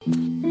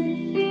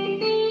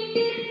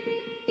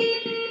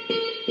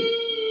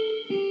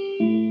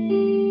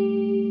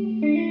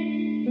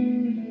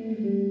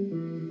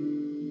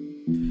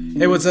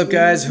Hey, what's up,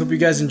 guys? Hope you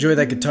guys enjoy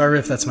that guitar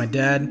riff. That's my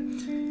dad.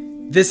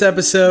 This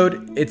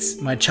episode, it's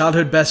my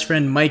childhood best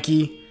friend,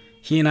 Mikey.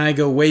 He and I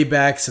go way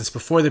back since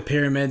before the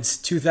pyramids,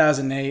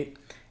 2008,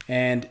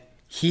 and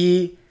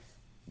he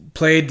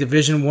played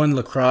Division I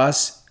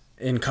lacrosse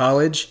in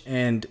college,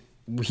 and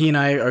he and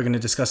I are going to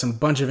discuss a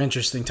bunch of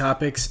interesting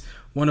topics,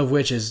 one of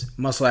which is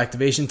muscle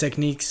activation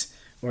techniques,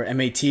 or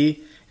MAT.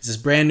 It's this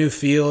brand new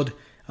field.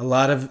 A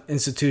lot of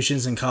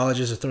institutions and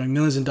colleges are throwing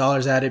millions of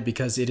dollars at it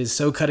because it is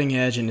so cutting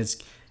edge and it's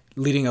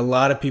leading a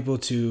lot of people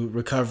to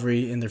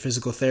recovery in their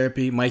physical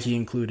therapy, Mikey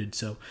included.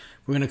 So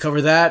we're going to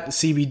cover that,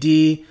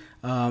 CBD,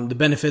 the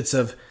benefits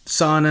of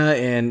sauna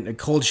and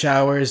cold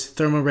showers,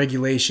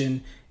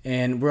 thermoregulation,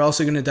 and we're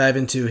also going to dive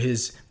into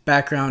his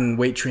background in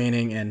weight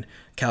training and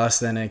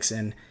calisthenics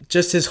and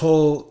just his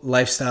whole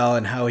lifestyle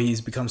and how he's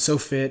become so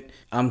fit.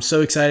 I'm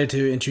so excited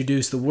to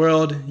introduce the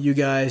world, you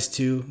guys,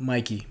 to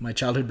Mikey, my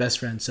childhood best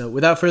friend. So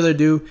without further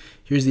ado,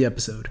 here's the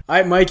episode. All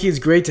right, Mikey, it's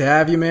great to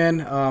have you,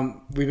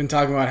 man. We've been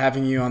talking about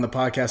having you on the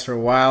podcast for a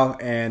while,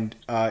 and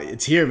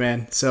it's here,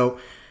 man. So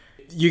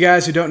you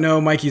guys who don't know,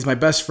 Mikey's my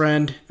best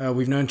friend.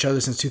 We've known each other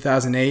since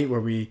 2008,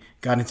 where we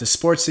got into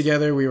sports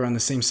together. We were on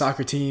the same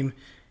soccer team,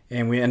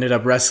 and we ended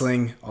up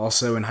wrestling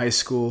also in high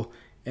school.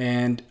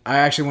 And I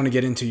actually want to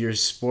get into your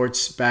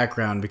sports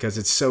background because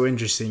it's so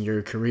interesting,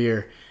 your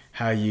career,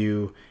 how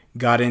you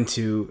got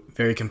into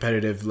very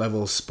competitive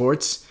level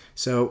sports.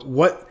 So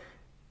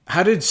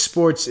how did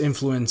sports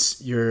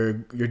influence your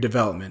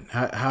development?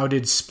 How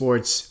did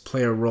sports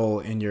play a role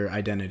in your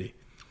identity?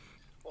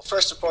 Well,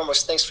 first and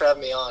foremost, thanks for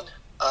having me on.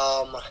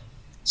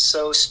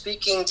 So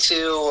speaking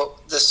to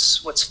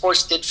this, what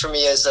sports did for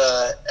me as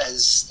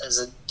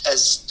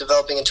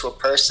developing into a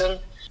person,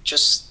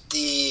 just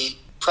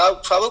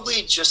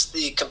probably just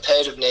the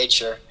competitive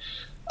nature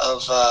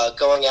of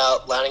going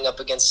out, lining up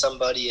against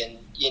somebody, and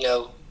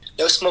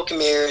no smoke and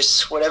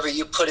mirrors. Whatever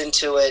you put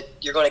into it,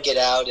 you're going to get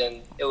out.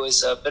 And it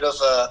was a bit of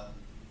a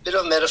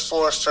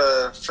metaphor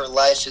for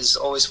life, is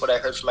always what I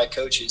heard from my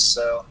coaches.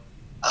 So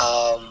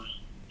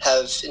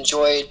have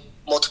enjoyed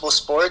multiple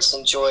sports,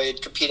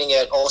 enjoyed competing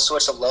at all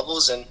sorts of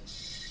levels, and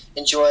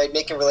enjoyed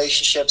making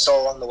relationships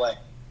all along the way.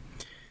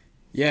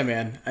 Yeah,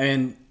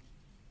 man.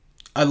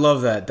 I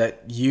love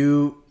that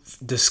you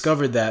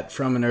discovered that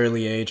from an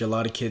early age. A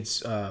lot of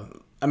kids,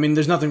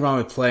 there's nothing wrong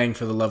with playing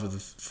for the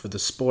love for the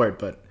sport,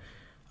 but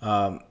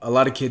a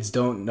lot of kids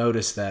don't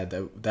notice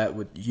that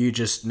what you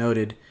just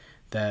noted,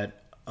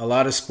 that a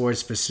lot of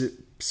sports,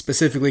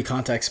 specifically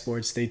contact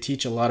sports, they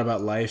teach a lot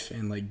about life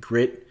and like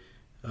grit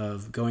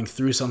of going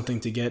through something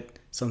to get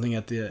something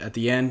at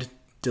the end,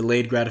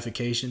 delayed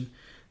gratification.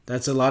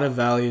 That's a lot of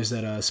values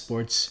that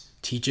sports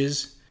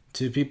teaches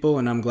to people,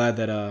 and I'm glad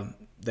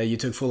that you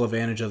took full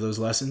advantage of those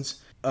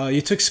lessons.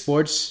 You took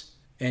sports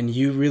and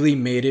you really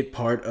made it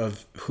part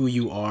of who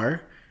you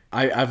are.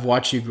 I've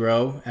watched you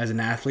grow as an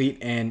athlete,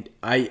 and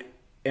I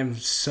am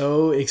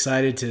so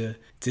excited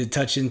to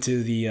touch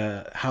into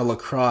the how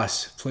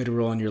lacrosse played a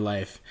role in your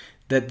life.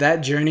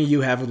 That journey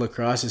you have with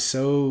lacrosse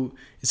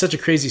it's such a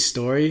crazy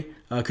story.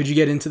 Could you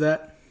get into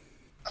that?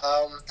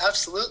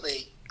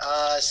 Absolutely.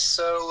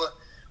 So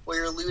what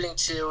you're alluding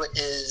to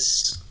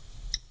is,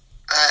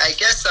 I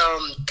guess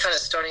kind of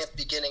starting at the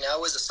beginning. I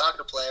was a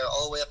soccer player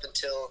all the way up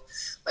until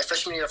my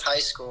freshman year of high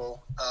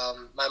school.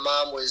 My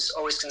mom was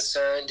always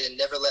concerned and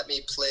never let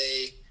me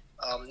play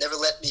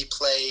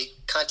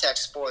contact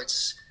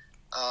sports.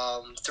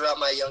 Throughout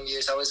my young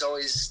years, I was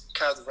always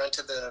kind of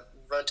the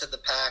run to the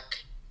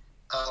pack,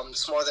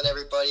 smaller than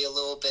everybody, a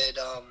little bit,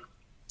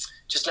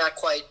 just not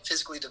quite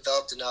physically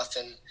developed enough.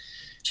 And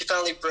she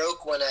finally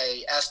broke when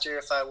I asked her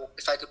if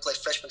I could play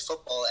freshman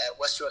football at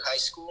Westwood High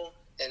School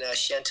in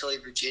Chantilly,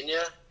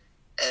 Virginia.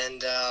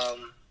 And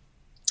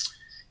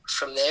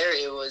from there,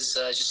 it was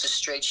just a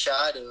straight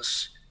shot of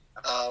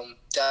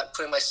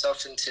putting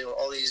myself into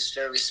all these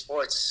various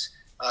sports.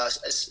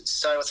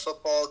 Starting with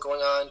football,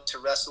 going on to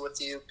wrestle with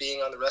you,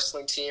 being on the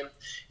wrestling team,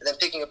 and then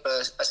picking up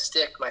a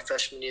stick my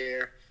freshman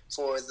year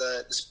for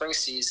the spring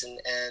season,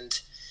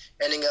 and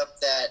ending up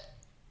that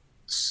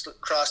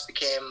lacrosse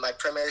became my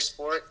primary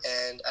sport,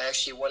 and I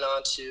actually went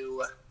on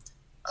to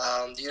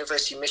the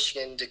University of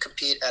Michigan to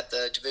compete at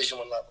the Division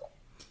I level.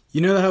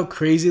 You know how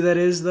crazy that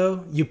is,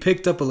 though? You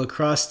picked up a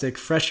lacrosse stick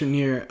freshman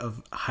year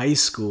of high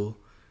school,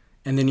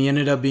 and then you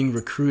ended up being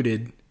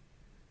recruited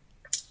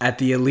at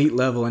the elite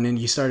level, and then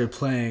you started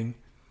playing.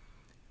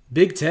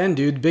 Big Ten,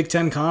 dude. Big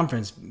Ten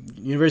Conference,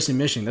 University of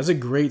Michigan. That's a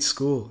great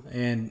school,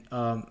 and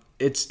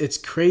it's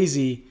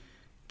crazy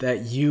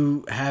that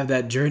you have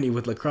that journey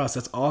with lacrosse.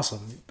 That's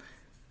awesome.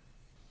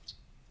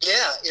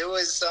 Yeah, it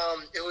was.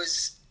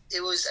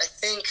 I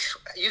think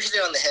you hit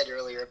it on the head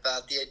earlier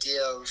about the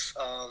idea of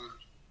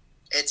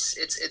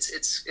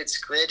it's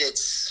grit.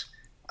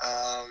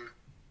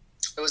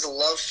 It was a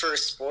love for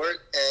sport,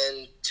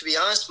 and to be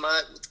honest,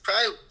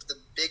 probably the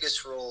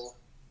biggest role,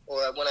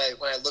 or when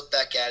I look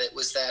back at it,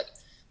 was that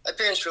my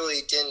parents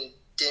really didn't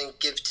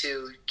give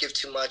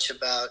too much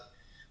about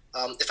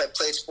if I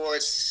played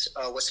sports,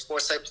 what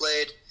sports I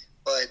played.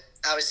 But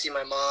obviously,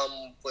 my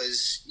mom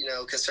was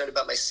concerned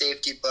about my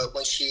safety. But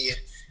when she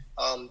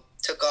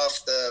took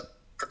off the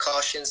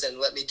precautions and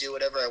let me do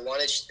whatever I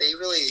wanted. They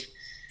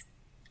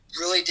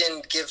really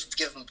didn't give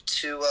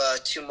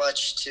too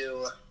much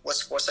to what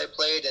sports I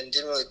played, and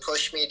didn't really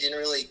push me, didn't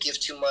really give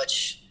too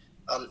much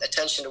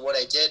attention to what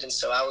I did. And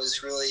so I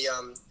was really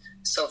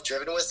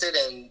self-driven with it.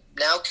 And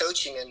now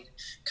coaching and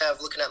kind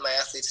of looking at my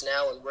athletes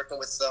now and working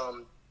with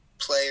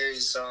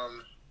players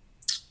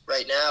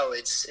right now,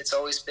 it's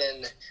always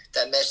been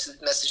that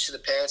message to the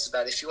parents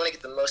about, if you want to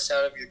get the most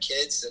out of your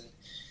kids and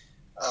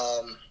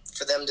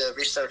for them to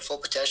reach their full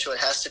potential, it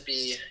has to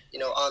be,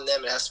 on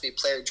them. It has to be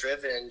player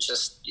driven, and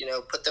just,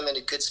 put them in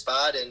a good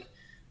spot and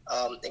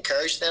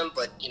encourage them,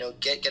 but,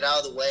 get out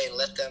of the way and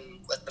let them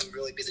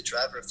really be the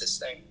driver of this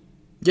thing.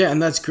 Yeah,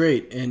 and that's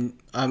great. And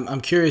I'm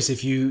curious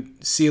if you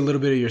see a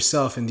little bit of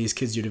yourself in these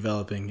kids you're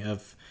developing.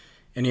 Have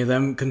any of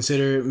them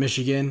consider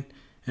Michigan?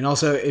 And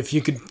also, if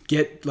you could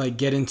get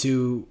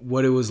into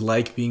what it was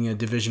like being a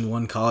Division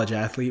I college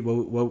athlete.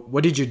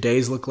 What did your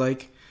days look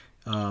like?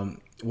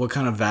 What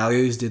kind of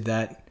values did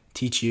that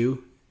teach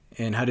you,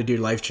 and how did your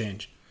life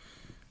change?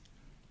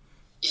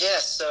 Yeah,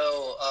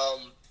 so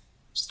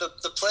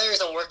the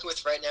players I'm working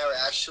with right now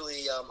are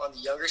actually on the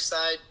younger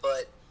side,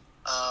 but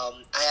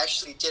I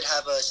actually did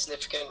have a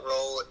significant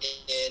role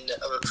in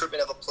a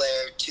recruitment of a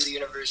player to the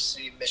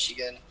University of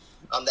Michigan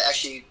that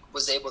actually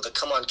was able to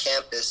come on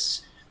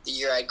campus the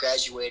year I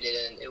graduated,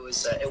 and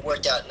it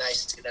worked out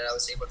nicely that I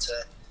was able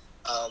to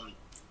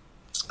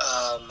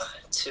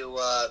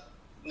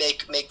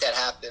make that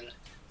happen,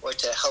 or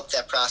to help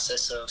that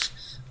process of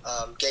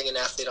getting an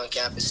athlete on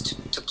campus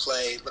to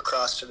play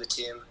lacrosse for the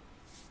team.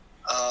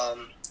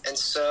 And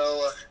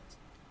so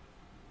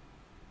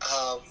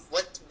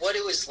what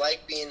it was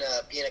like being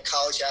a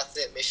college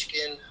athlete at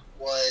Michigan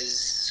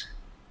was,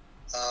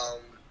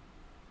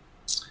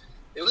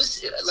 it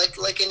was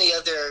like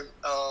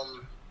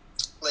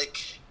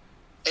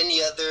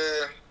any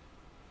other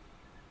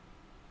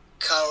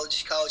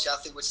college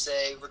athlete would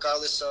say,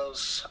 regardless of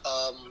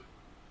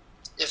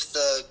if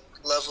the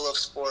level of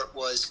sport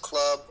was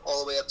club all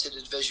the way up to the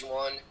Division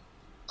I.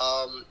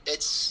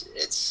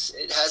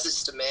 It has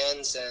its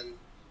demands, and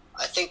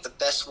I think the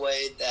best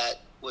way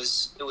that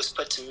it was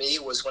put to me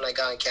was when I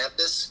got on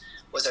campus,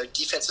 was our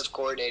defensive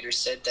coordinator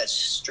said that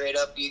straight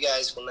up, you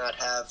guys will not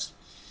have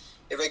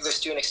a regular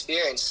student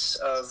experience.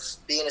 Of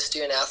being a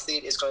student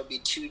athlete is going to be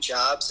 2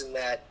 jobs, and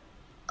that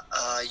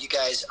you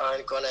guys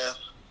aren't going to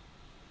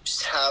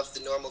just have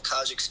the normal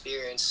college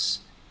experience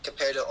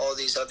compared to all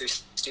these other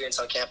students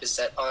on campus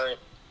that aren't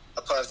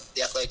a part of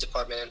the athletic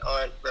department and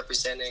aren't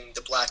representing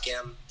the Black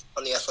M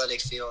on the athletic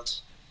field.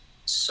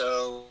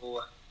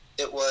 So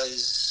it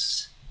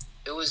was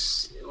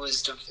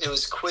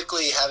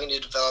quickly having to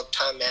develop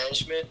time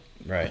management,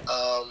 right?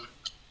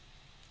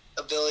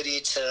 Ability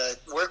to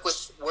work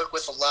with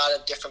a lot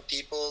of different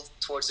people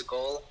towards a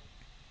goal.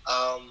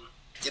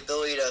 The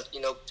ability to,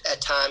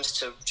 at times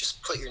to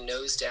just put your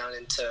nose down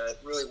and to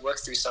really work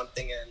through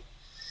something and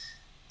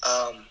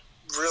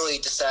really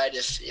decide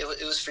if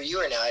it was for you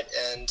or not.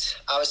 And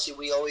obviously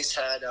we always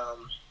had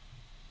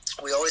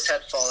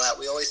fallout.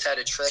 We always had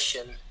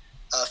attrition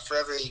for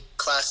every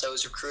class that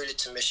was recruited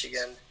to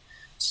Michigan.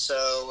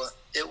 So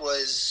it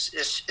was,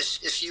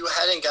 if you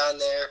hadn't gone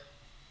there,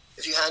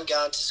 if you hadn't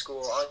gone to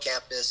school on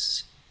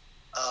campus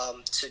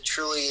to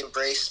truly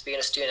embrace being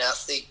a student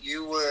athlete,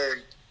 you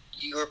were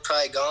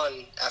probably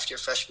gone after your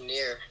freshman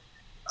year.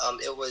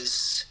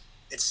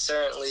 It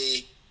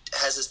certainly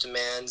has its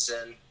demands,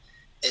 and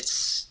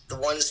it's the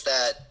ones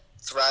that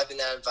thrive in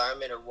that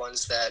environment are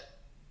ones that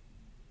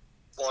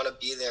want to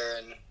be there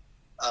and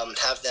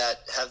have that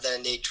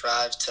innate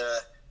drive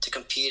to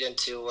compete and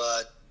to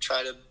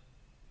try to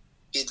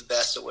be the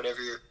best at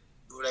whatever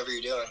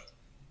you're doing.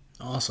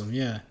 Awesome,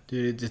 yeah,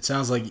 dude. It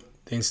sounds like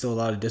they instill a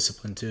lot of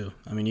discipline too.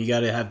 I mean, you got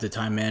to have the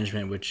time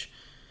management, which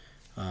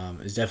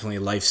is definitely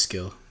a life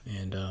skill,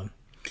 and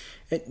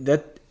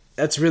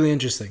that's really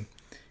interesting.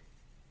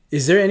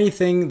 Is there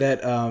anything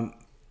that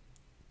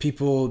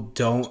people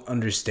don't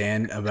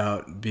understand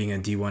about being a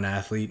D1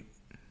 athlete?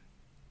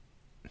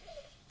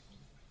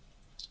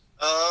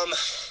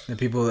 The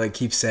people that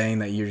keep saying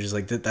that you're just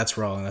like, that's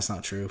wrong, that's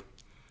not true.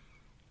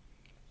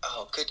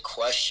 Oh, good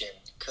question.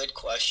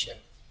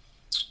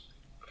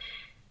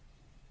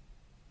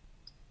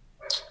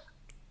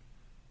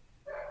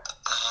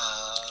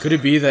 Could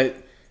it be that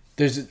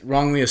there's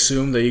wrongly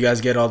assumed that you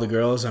guys get all the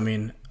girls? I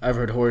mean, I've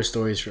heard horror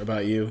stories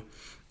about you.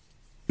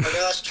 Oh,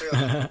 no, that's true.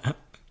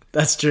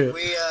 That's true.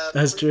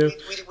 That's true.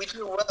 We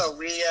do well.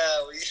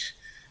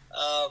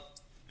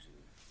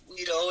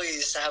 We'd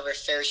always have our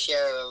fair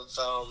share of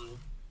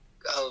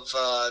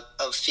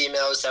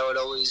females that would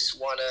always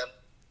want to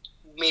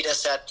meet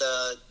us at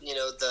the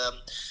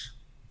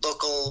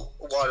local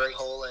watering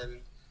hole,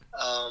 and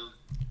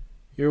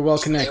you were well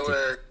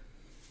connected.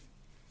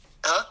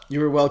 You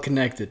were well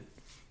connected.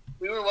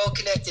 We were well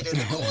connected, and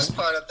the coolest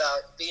part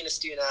about being a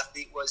student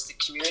athlete was the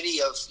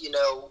community of,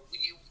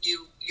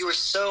 you were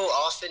so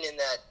often in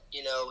that,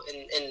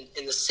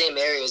 in the same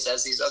areas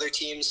as these other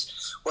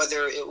teams,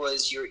 whether it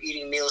was you're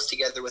eating meals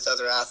together with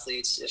other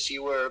athletes. If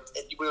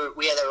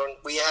we had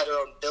our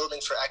own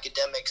building for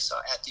academics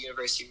at the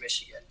University of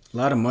Michigan. A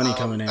lot of money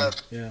coming in.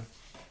 Yeah.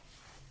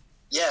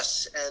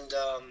 Yes, and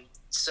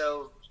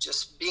so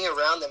just being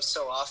around them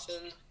so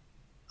often,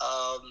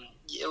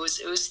 it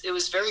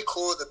was very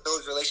cool to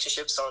build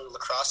relationships on the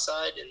lacrosse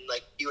side and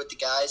like be with the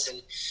guys.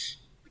 And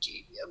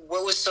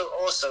what was so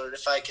also,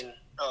 if I can,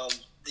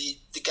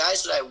 the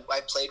guys that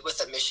I played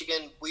with at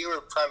Michigan, we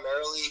were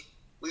primarily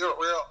I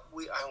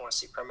don't want to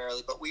say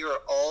primarily, but we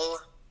were all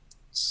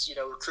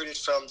recruited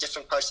from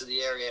different parts of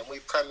the area, and we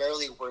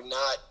primarily were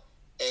not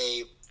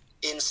a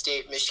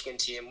in-state Michigan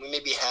team. We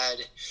maybe had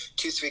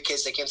 2-3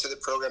 kids that came through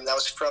the program that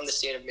was from the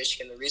state of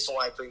Michigan. The reason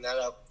why I bring that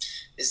up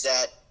is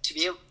that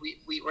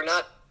we're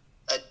not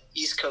an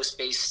East Coast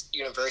based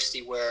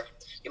university where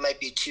you might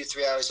be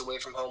 2-3 hours away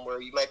from home,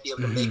 where you might be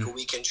able to make a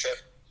weekend trip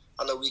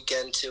on the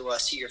weekend to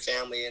see your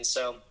family. And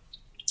so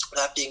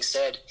that being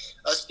said,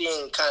 us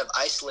being kind of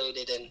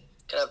isolated and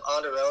kind of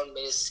on our own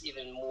made us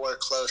even more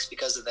close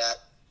because of that.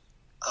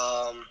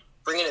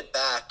 Bringing it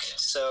back,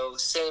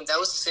 that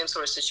was the same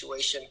sort of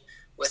situation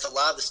with a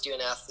lot of the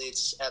student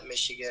athletes at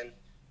Michigan,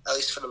 at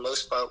least for the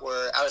most part,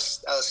 were out of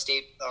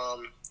state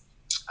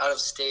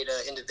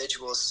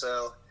individuals.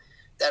 So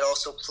that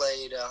also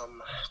played a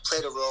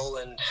role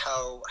in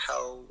how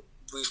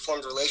we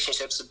formed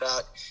relationships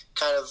about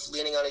kind of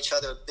leaning on each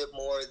other a bit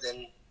more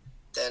than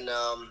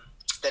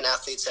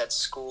athletes at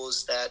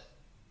schools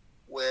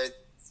where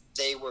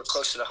they were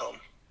closer to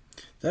home.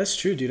 That's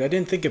true, dude. I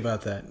didn't think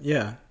about that.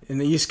 Yeah. In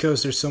the East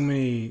Coast, there's so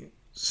many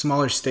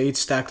smaller states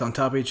stacked on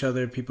top of each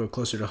other. People are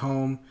closer to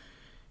home.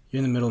 You're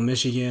in the middle of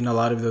Michigan. A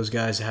lot of those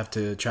guys have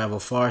to travel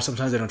far.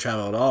 Sometimes they don't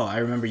travel at all. I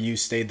remember you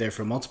stayed there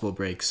for multiple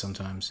breaks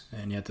sometimes,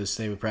 and you had to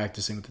stay with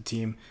practicing with the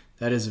team.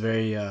 That is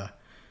very, a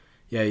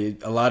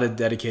lot of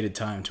dedicated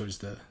time towards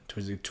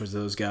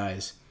those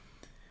guys.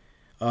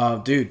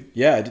 Dude,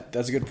 yeah,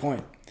 that's a good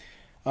point.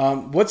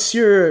 What's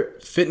your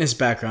fitness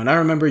background? I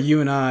remember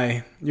you're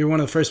one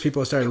of the first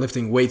people I started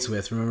lifting weights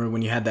with. Remember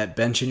when you had that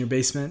bench in your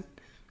basement?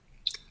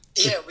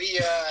 Yeah,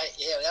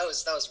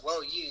 that was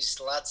well used.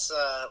 Lots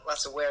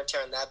of wear and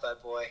tear on that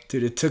bad boy.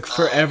 Dude, it took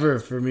forever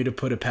for me to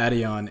put a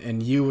patty on,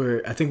 and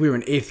I think we were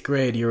in 8th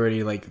grade. You were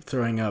already like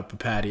throwing up a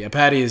patty. A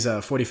patty is a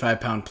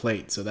 45-pound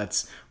plate, so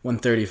that's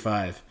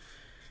 135.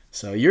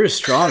 So you're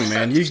strong,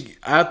 man. You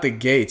out the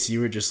gates, you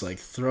were just like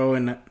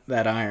throwing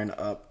that iron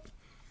up.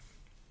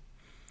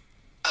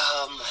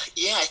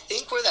 Yeah, I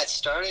think where that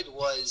started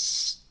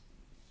was,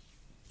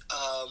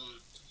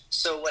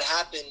 so what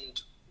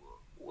happened,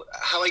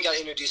 how I got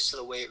introduced to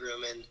the weight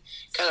room, and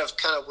kind of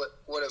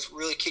what have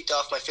really kicked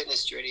off my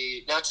fitness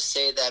journey. Not to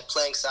say that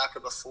playing soccer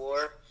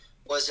before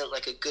wasn't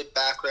like a good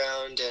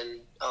background,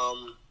 and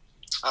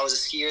I was a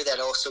skier that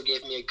also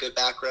gave me a good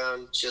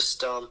background, just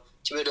to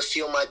be able to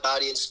feel my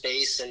body in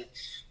space and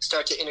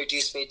start to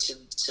introduce me to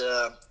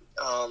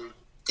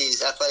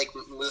these athletic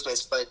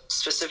movements, but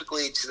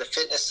specifically to the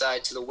fitness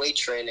side, to the weight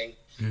training.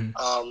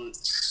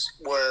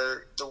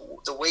 Where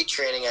the weight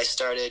training I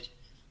started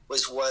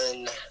was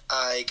when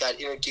I got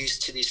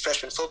introduced to these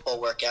freshman football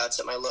workouts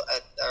at our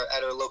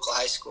local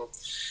high school,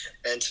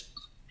 and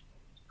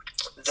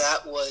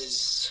that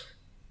was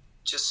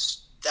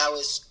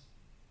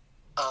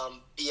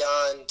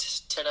beyond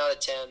 10 out of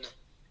 10.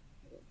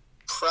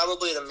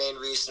 Probably the main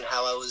reason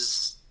how I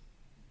was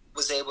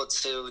able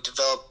to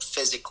develop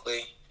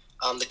physically.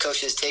 The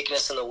coaches taking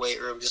us in the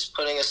weight room, just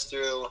putting us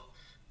through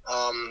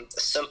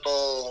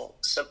simple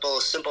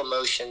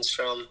motions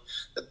from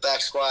the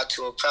back squat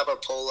to a proper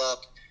pull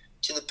up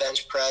to the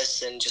bench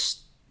press, and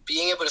just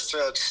being able to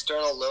throw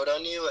external load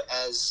on you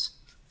as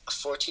a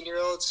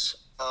 14-year-old,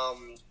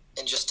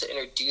 and just to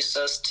introduce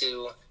us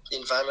to the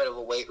environment of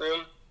a weight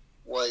room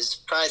was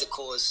probably the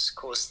coolest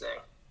thing.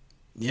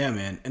 Yeah,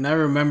 man. And I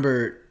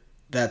remember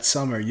that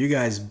summer you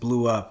guys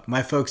blew up.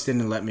 My folks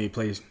didn't let me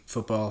play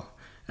football,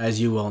 as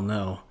you all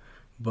know.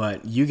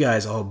 But you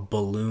guys all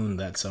ballooned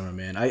that summer,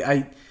 man.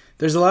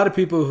 There's a lot of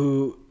people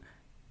who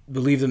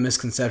believe the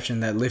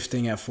misconception that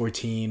lifting at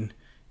 14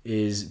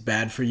 is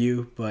bad for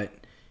you, but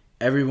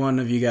every one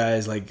of you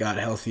guys got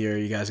healthier.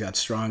 You guys got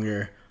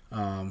stronger.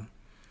 And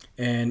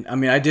I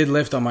mean, I did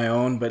lift on my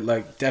own, but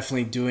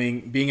definitely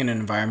being in an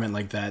environment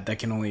like that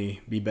can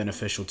only be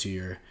beneficial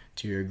to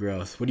your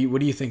growth. What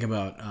do you think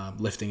about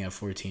lifting at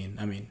 14?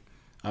 I mean,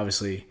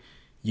 obviously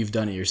you've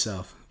done it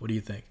yourself. What do you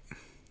think?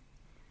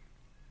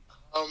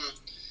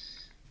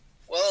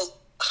 Well,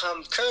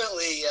 I'm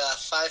currently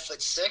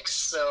 5'6",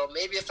 so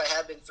maybe if I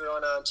had been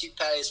throwing on 2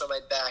 patties on my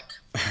back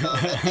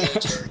at the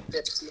age of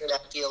 15,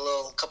 I'd be a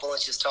couple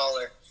inches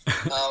taller.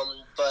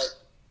 But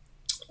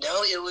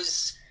no, it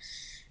was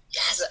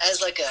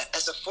as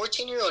a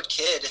 14-year-old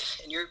kid,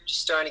 and you're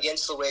starting to get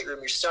into the weight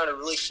room. You're starting to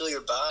really feel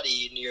your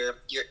body, and you're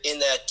in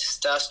that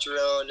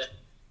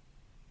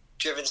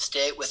testosterone-driven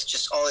state with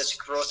just all this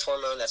growth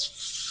hormone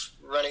that's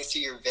running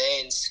through your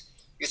veins.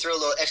 You throw a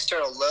little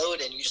external load,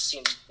 and you just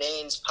see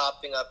veins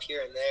popping up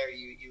here and there.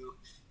 You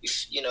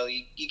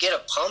you get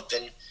a pump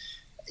and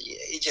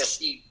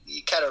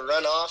you kind of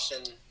run off,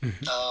 and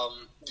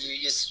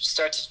you just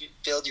start to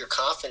build your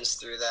confidence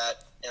through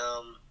that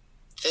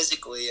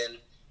physically, and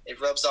it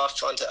rubs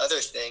off onto other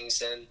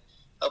things and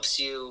helps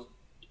you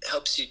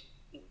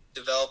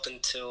develop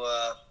into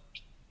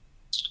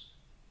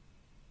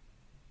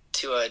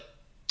to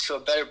a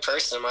better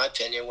person, in my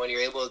opinion, when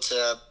you're able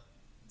to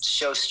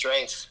show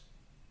strength.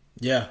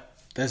 Yeah,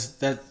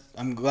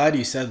 I'm glad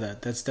you said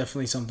that. That's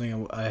definitely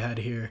something I had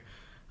here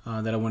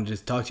that I wanted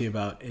to talk to you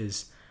about.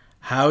 Is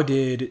how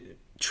did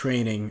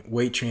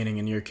weight training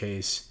in your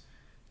case,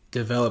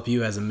 develop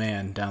you as a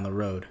man down the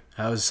road?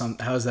 How is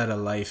that a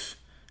life?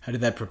 How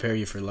did that prepare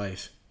you for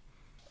life?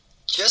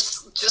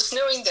 Just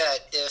knowing that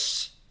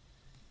if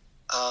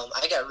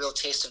I got a real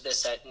taste of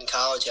this in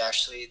college,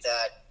 actually,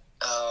 that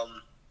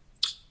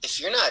if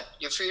you're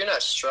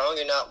not strong,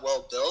 you're not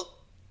well built,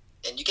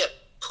 and you get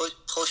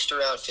pushed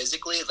around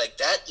physically, like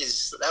that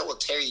will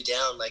tear you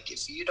down. Like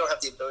if you don't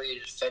have the ability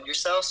to defend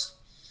yourself,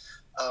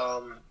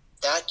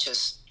 that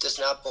just does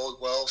not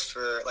bode well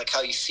for like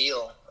how you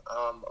feel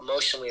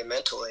emotionally and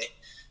mentally.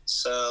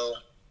 So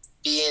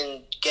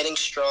getting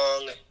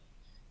strong,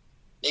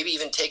 maybe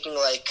even taking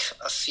like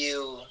a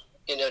few,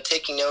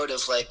 taking note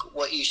of like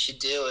what you should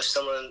do if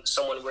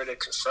someone were to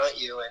confront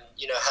you, and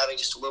having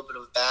just a little bit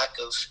of back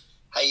of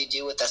how you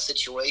deal with that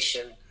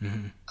situation.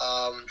 And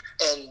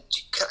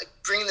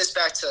bringing this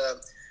back to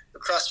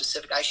lacrosse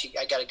specific, actually,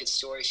 I got a good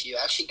story for you.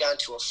 I actually got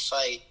into a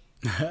fight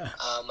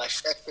my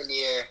freshman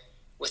year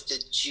with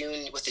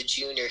a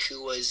junior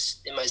who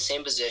was in my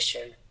same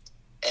position,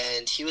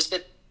 and he was a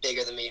bit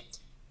bigger than me,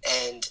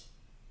 and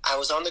I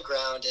was on the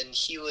ground, and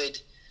he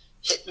would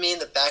hit me in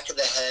the back of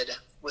the head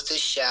with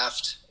his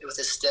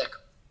stick,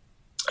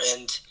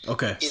 and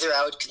either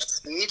I would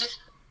concede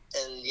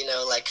and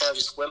like kind of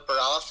just whimper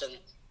off and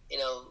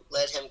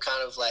let him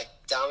kind of like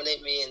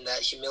dominate me in that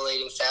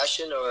humiliating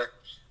fashion, or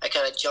I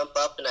kind of jump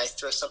up and I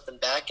throw something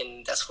back,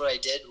 and that's what I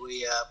did.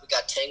 We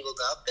got tangled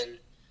up, and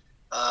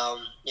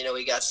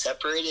we got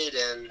separated,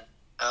 and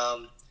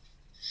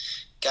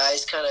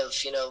guys kind of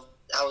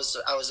I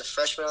was a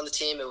freshman on the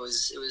team. It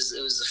was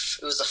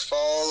a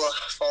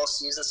fall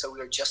season, so we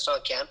were just on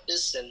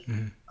campus,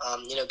 and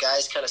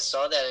guys kind of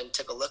saw that and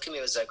took a look at me.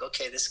 It was like,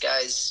 okay, this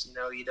guy's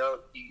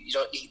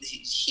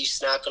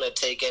he's not going to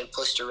take getting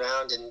pushed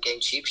around and getting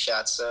cheap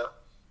shots. So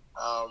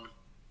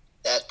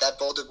that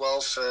boded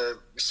well for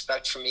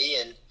respect for me,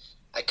 and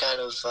I kind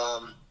of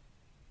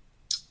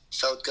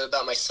felt good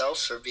about myself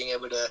for being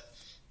able to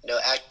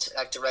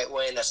act the right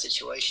way in that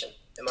situation,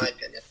 in my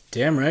opinion.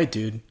 Damn right,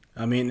 dude.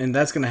 I mean, and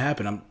that's gonna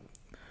happen. I'm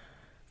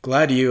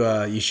glad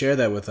you share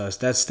that with us.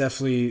 That's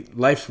definitely,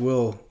 life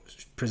will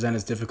present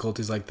its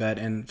difficulties like that,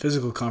 and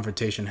physical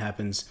confrontation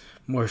happens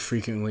more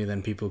frequently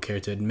than people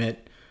care to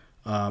admit.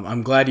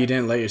 I'm glad you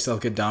didn't let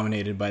yourself get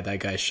dominated by that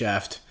guy's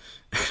shaft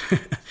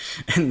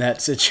in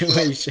that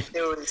situation.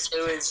 It was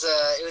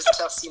a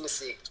tough scene to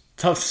see.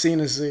 Tough scene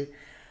to see.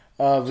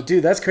 But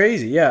dude, that's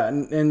crazy. Yeah,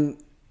 and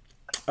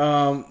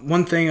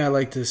one thing I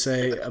like to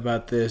say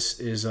about this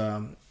is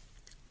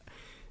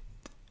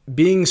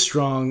being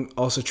strong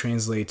also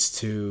translates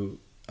to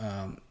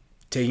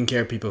taking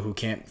care of people who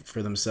can't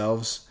for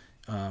themselves,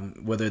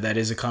 whether that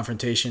is a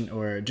confrontation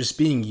or just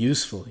being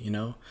useful.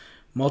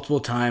 Multiple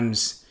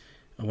times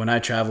when I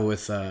travel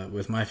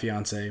with my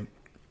fiance,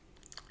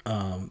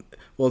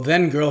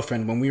 then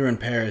girlfriend, when we were in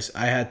Paris,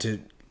 I had to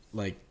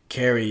like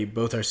carry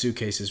both our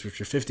suitcases, which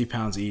were 50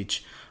 pounds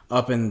each,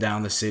 up and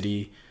down the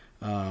city.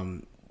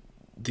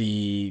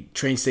 The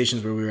train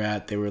stations where we were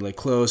at, they were like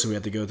closed, so we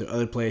had to go to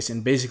other place.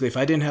 And basically, if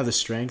I didn't have the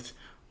strength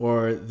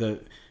or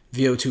the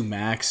VO2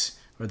 max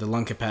or the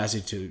lung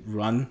capacity to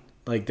run,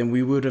 like then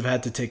we would have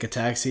had to take a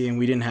taxi, and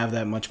we didn't have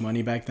that much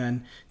money back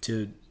then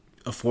to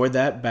afford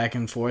that back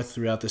and forth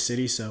throughout the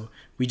city. So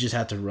we just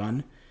had to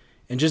run.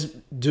 And just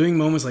doing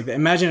moments like that.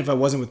 Imagine if I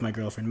wasn't with my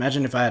girlfriend.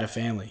 Imagine if I had a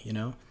family,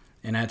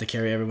 and I had to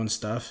carry everyone's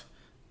stuff.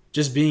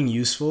 Just being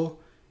useful.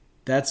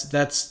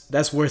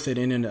 That's worth it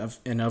in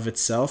and of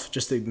itself,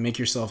 just to make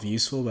yourself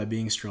useful by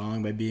being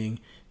strong, by being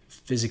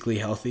physically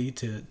healthy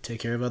to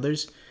take care of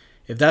others.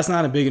 If that's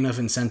not a big enough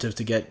incentive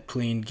to get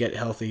clean, get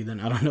healthy, then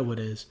I don't know what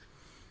is.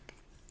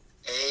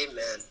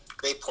 Amen.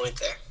 Great point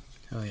there.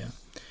 Hell yeah.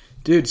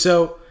 Dude,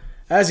 so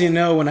as you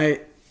know, when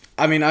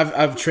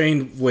I've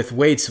trained with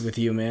weights with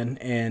you, man,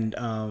 and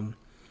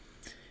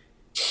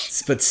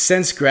but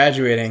since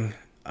graduating,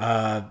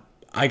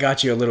 I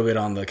got you a little bit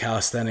on the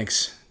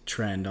calisthenics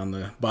trend, on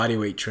the body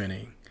weight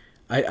training.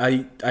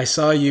 I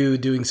saw you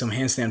doing some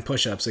handstand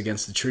push-ups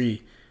against the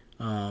tree.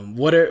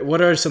 What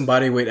are some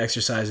body weight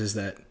exercises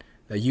that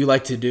you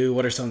like to do?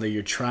 What are some that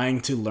you're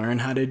trying to learn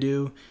how to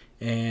do?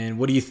 And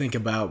what do you think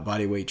about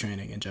body weight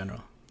training in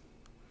general?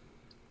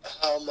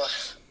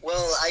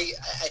 Well, I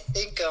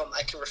think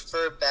I can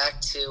refer back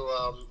to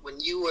when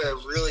you were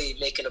really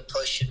making a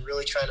push and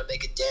really trying to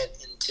make a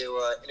dent into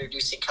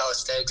introducing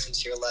calisthenics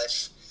into your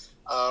life.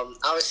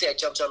 Obviously, I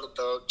jumped on the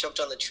boat, jumped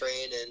on the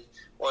train, and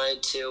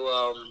wanted to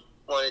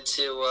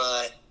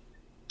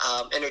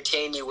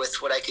entertain you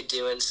with what I could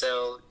do. And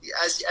so,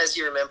 as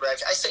you remember,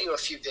 I sent you a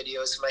few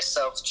videos of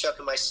myself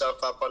chucking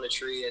myself up on a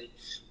tree and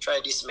trying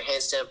to do some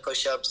handstand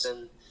push-ups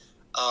and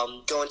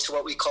going to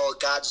what we call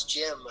God's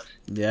Gym.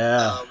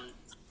 Yeah.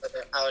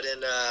 Out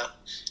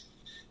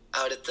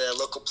at the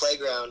local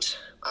playground.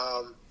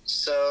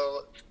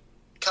 So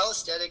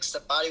calisthenics, the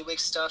bodyweight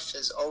stuff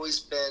has always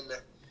been,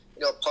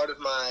 part of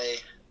my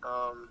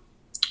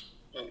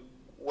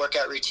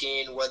workout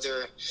routine,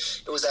 whether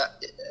if it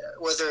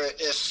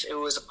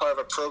was a part of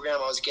a program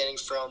I was getting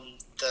from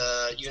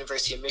the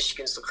University of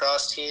Michigan's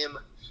lacrosse team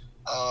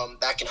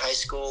back in high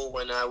school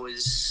when I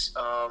was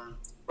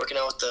working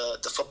out with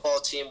the football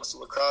team, with the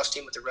lacrosse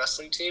team, with the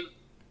wrestling team.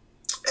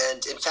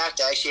 And in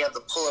fact, I actually have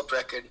the pull-up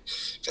record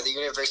for the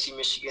University of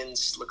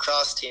Michigan's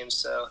lacrosse team.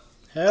 So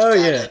hell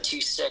yeah,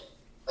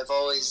 I've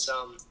always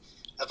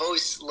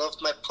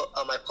loved my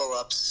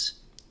pull-ups.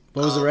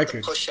 What was the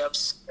record? The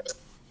push-ups,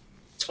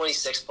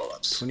 26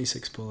 pull-ups.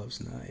 26 pull-ups,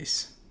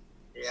 nice.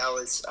 Yeah, I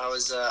was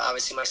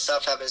obviously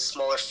myself having a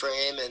smaller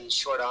frame and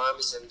short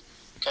arms and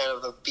kind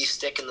of a beef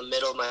stick in the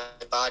middle of my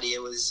body.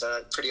 It was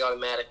pretty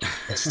automatic.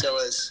 It still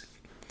is.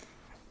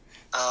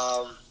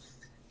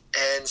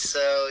 And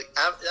so,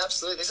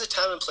 absolutely, there's a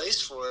time and place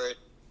for it,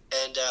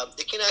 and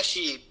it can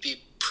actually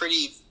be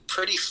pretty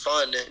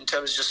fun in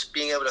terms of just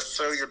being able to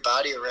throw your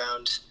body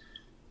around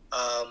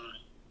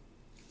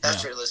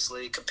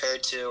effortlessly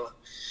compared to,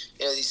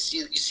 you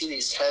see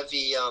these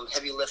heavy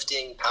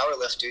lifting power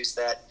lifters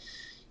that,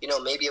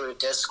 maybe able to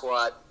dead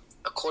squat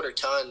a quarter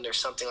ton or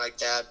something like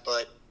that,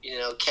 but,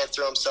 can't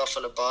throw himself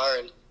on a bar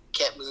and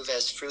can't move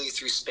as freely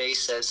through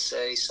space as,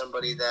 say,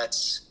 somebody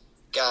that's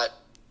got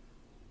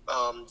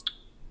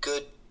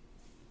good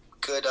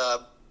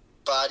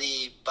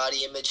body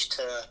image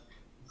to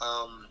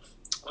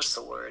what's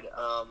the word,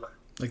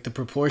 like the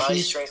proportions,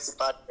 body strength to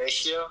body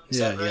ratio. Is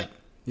that right?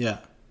 Yeah,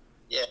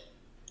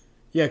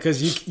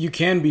 because you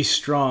can be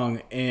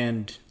strong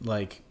and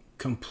like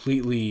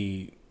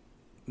completely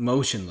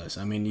motionless.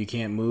 I mean, you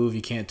can't move,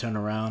 you can't turn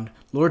around.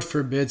 Lord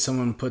forbid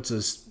someone puts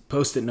a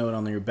Post-it note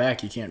on your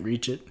back, you can't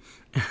reach it.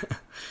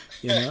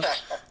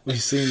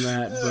 We've seen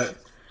that, but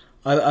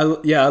I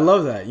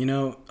love that.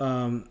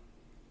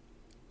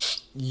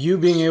 You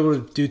being able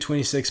to do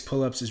 26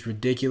 pull-ups is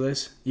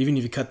ridiculous. Even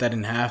if you cut that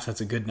in half,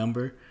 that's a good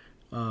number.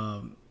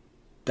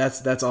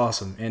 That's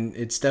awesome, and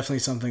it's definitely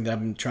something that I've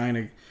been trying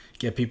to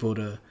get people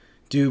to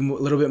do a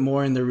little bit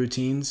more in their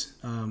routines.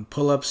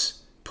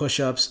 Pull-ups,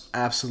 push-ups,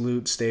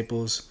 absolute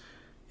staples,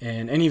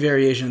 and any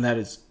variation of that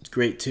is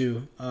great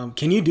too.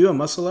 Can you do a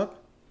muscle-up?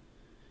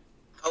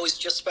 I was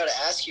just about to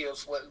ask you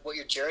what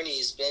your journey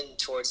has been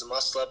towards a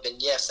muscle-up, and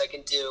yes, I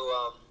can do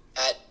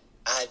I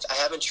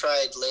haven't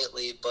tried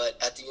lately, but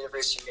at the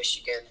University of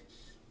Michigan,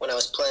 when I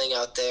was playing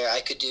out there,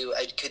 I could do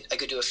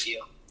a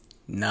few.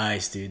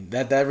 Nice, dude.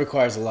 That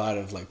requires a lot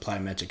of like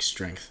plyometric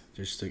strength,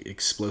 just the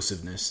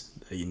explosiveness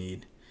that you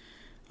need.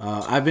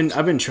 I've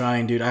been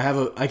trying, dude.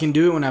 I can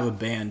do it when I have a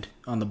band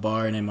on the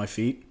bar and in my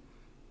feet.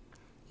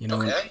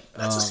 Okay,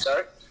 that's a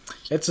start.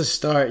 It's a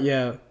start,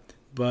 yeah.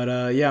 But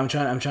I'm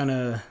trying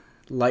to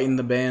lighten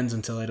the bands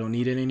until I don't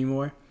need it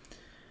anymore.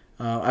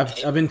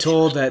 I've been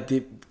told that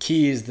the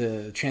key is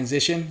the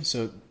transition,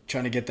 so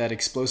trying to get that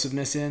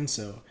explosiveness in.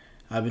 So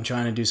I've been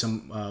trying to do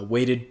some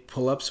weighted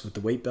pull-ups with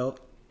the weight belt.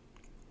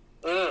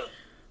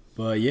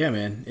 But yeah,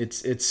 man,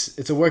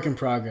 it's a work in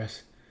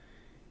progress.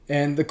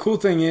 And the cool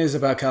thing is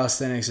about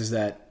calisthenics is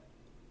that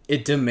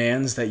it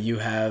demands that you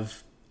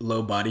have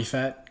low body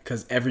fat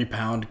because every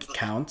pound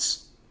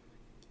counts.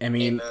 I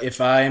mean,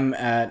 if I'm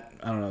at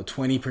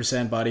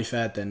 20% body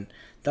fat, then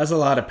that's a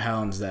lot of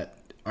pounds that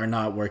are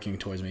not working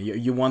towards me.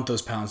 You want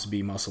those pounds to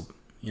be muscle,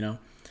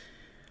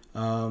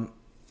 I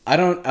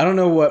don't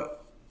know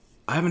what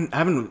I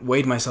haven't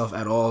weighed myself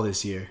at all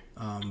this year.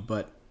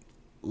 But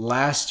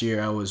last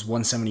year I was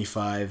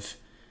 175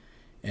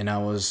 and I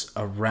was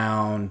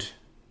around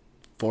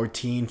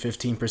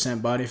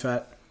 15% body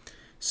fat.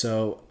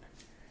 So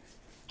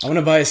I'm going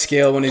to buy a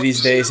scale one of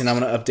these days and I'm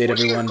going to update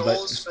everyone.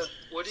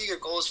 What are your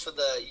goals for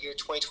the year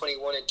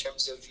 2021 in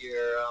terms of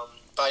your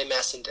body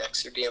mass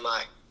index, your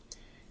BMI?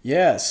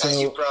 Yeah, so as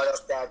you brought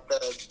up that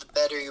the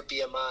better your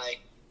BMI,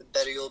 the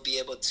better you'll be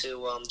able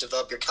to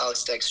develop your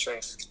calisthenic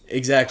strength.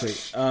 Exactly.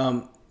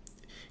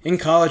 In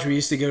college, we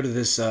used to go to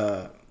this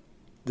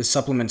the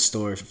supplement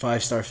store,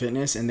 5 Star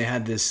Fitness, and they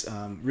had this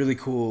really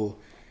cool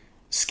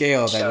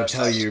scale that would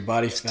tell you your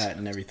body fat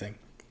and everything.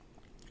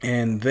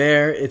 And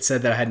there it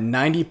said that I had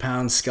 90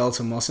 pounds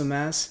skeletal muscle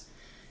mass,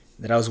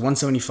 that I was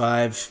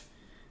 175,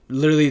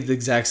 literally the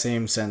exact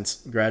same since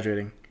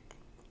graduating,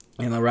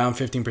 and around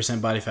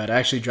 15% body fat. I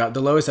actually dropped,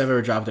 the lowest I've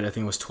ever dropped it, I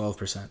think, was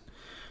 12%.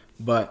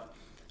 But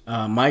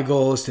my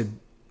goal is to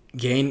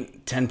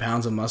gain 10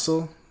 pounds of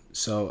muscle,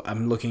 so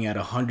I'm looking at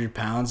 100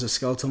 pounds of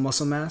skeletal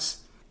muscle mass.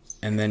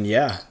 And then,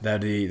 yeah,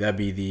 that'd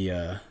be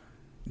the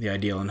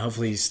ideal, and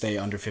hopefully stay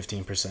under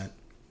 15%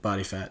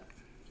 body fat.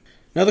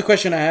 Another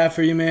question I have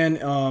for you, man.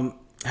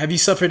 Have you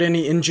suffered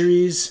any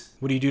injuries?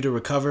 What do you do to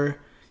recover?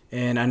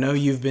 And I know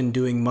you've been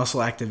doing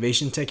muscle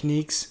activation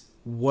techniques.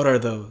 What are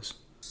those?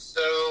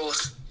 So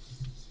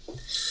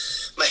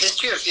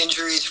history of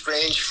injuries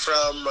range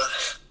from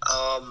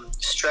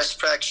stress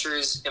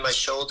fractures in my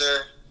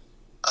shoulder,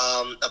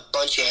 a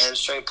bunch of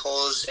hamstring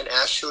pulls, and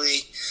actually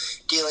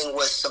dealing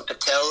with some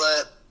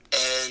patella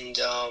and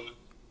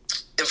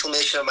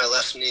inflammation on my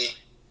left knee.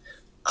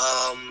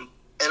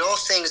 And all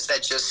things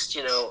that just,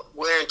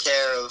 wear and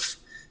tear of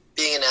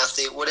being an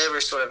athlete,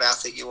 whatever sort of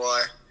athlete you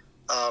are.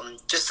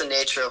 Just the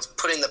nature of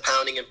putting the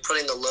pounding and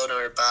putting the load on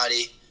our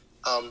body.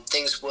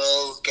 Things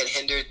will get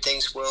hindered,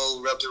 things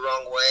will rub the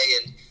wrong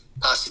way and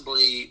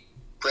possibly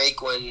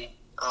break when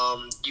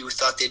you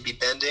thought they'd be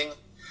bending.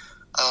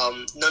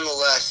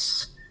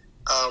 Nonetheless,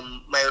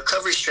 my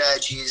recovery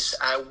strategies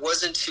I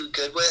wasn't too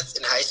good with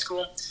in high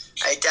school.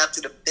 I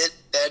adapted a bit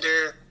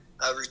better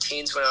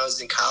routines when I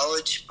was in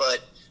college,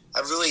 but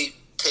I've really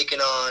taken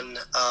on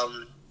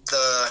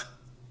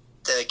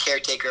the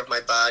caretaker of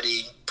my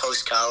body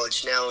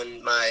post-college, now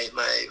in my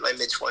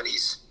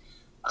mid-20s.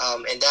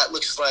 And that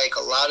looks like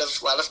a lot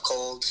of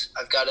cold.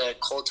 I've got a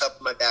cold tub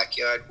in my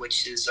backyard,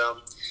 which is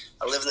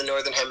I live in the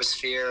northern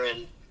hemisphere,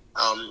 and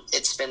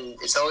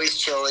it's always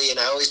chilly, and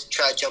I always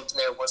try jumping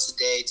there once a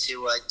day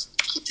to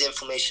keep the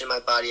inflammation in my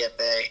body at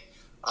bay.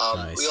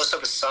 Nice. We also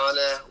have a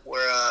sauna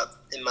where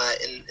in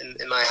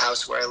my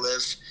house where I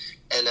live,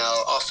 and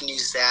I'll often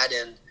use that,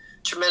 and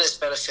tremendous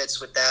benefits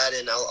with that.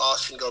 And I'll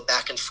often go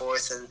back and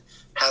forth and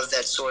have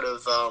that sort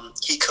of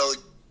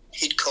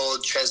heat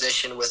cold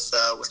transition with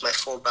my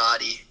full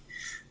body.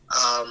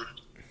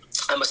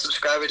 I'm a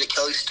subscriber to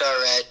Kelly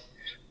Starrett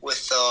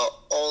with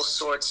all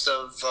sorts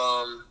of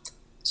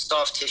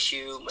soft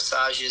tissue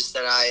massages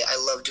that I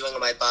love doing on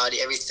my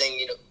body.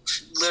 Everything,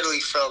 literally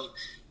from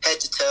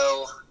head to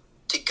toe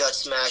to gut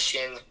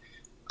smashing,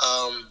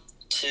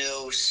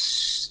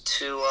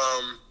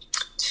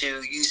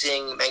 to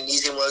using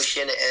magnesium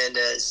lotion and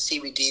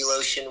CBD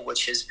lotion,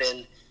 which has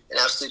been an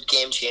absolute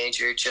game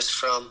changer just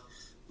from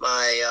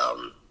my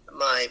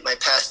my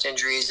past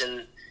injuries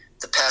and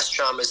the past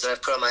traumas that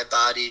I've put on my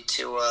body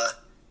to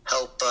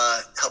help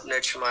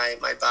nurture my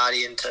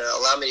body and to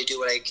allow me to do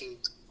what I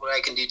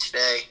can do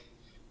today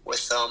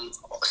with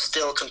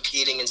still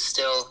competing and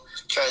still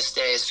trying to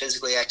stay as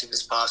physically active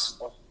as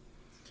possible.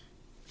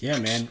 Yeah,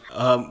 man.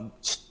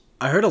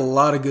 I heard a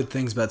lot of good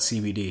things about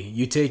CBD.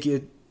 You take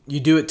it, you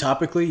do it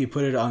topically, you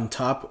put it on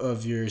top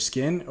of your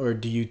skin, or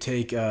do you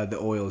take the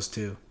oils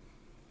too?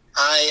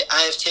 I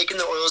have taken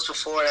the oils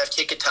before, and I've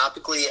taken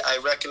topically. I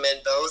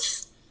recommend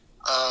both.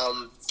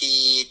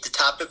 The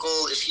topical,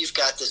 if you've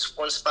got this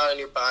one spot on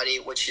your body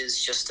which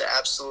is just the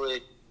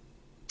absolute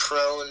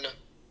prone,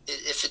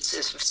 if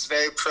it's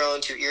very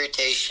prone to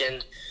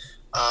irritation,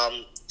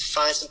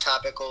 find some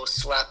topical,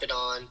 slap it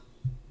on.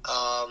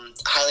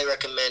 Highly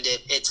recommend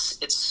it.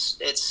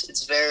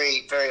 It's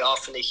very, very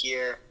often to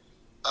hear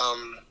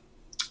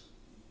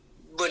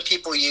when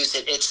people use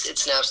it.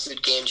 It's an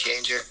absolute game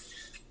changer.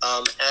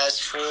 As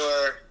for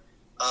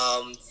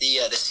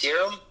the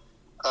serum,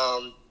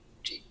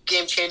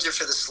 game changer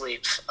for the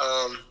sleep.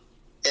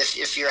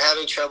 If you're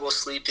having trouble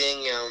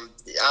sleeping,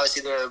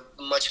 obviously there are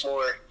much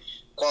more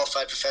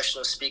qualified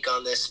professionals speak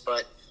on this,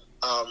 but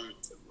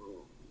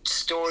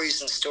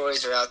stories and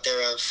stories are out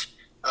there of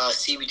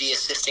CBD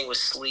assisting with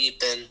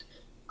sleep and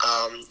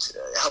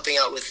helping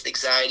out with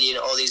anxiety and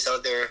all these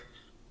other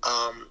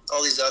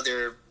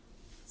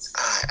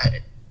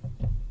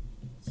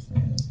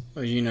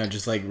well,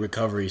 just like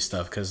recovery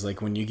stuff, because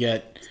like when you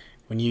get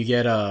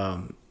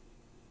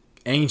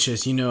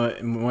anxious,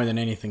 more than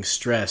anything,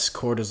 stress,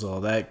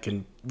 cortisol, that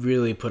can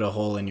really put a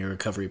hole in your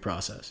recovery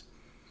process.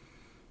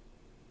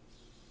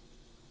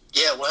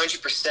 Yeah,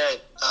 100%.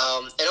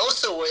 And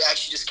also what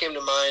actually just came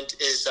to mind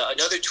is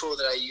another tool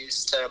that I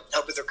use to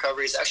help with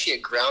recovery is actually a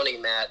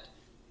grounding mat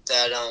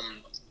that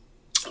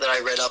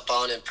I read up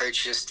on and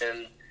purchased.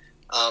 And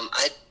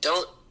I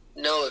don't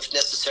know if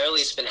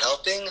necessarily it's been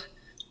helping.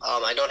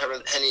 I don't have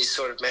any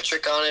sort of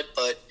metric on it,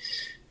 but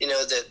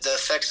the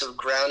effects of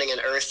grounding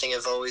and earthing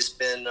have always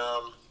been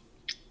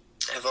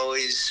have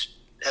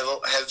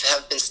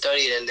been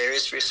studied, and there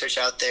is research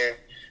out there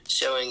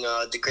showing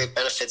the great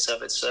benefits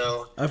of it.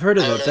 So I've heard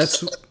of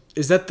that.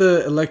 Is that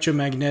the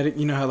electromagnetic?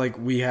 You know how like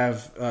we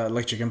have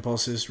electric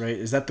impulses, right?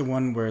 Is that the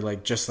one where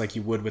like just like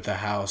you would with a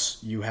house,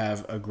 you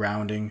have a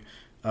grounding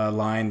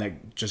line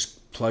that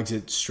just plugs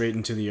it straight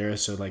into the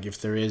earth? So like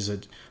if there is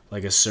a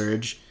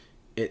surge,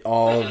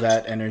 all of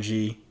that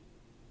energy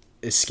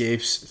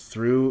escapes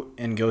through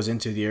and goes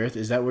into the earth.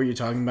 Is that what you're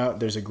talking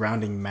about? There's a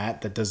grounding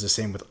mat that does the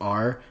same with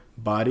our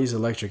body's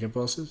electric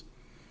impulses?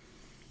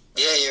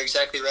 Yeah, you're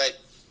exactly right.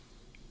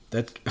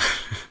 That,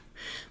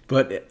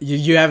 but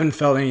you haven't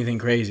felt anything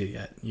crazy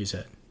yet, you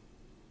said?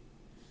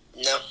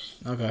 No.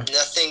 Okay.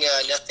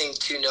 Nothing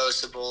too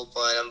noticeable,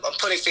 but I'm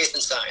putting faith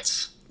in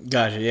science.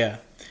 Gotcha, yeah.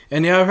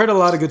 And yeah, I've heard a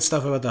lot of good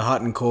stuff about the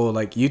hot and cold.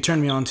 Like you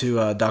turned me on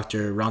to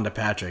Dr. Rhonda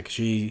Patrick.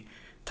 She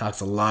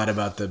talks a lot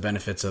about the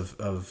benefits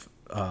of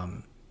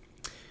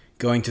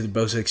going to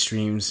both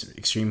extremes,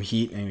 extreme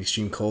heat and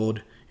extreme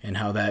cold, and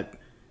how that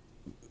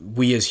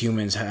we as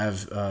humans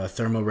have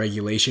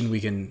thermoregulation. We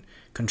can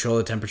control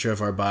the temperature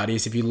of our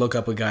bodies. If you look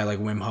up a guy like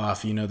Wim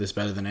Hof, you know this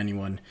better than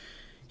anyone.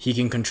 he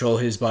can control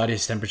his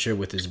body's temperature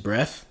with his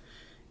breath.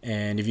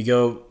 And if you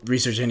go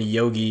research any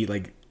yogi,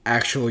 like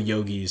actual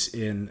yogis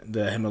in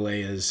the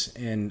Himalayas,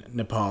 in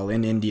Nepal,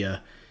 in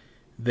India,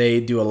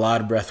 they do a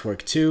lot of breath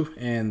work too,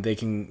 and they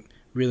can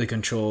really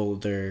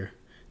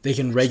they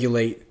can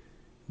regulate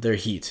their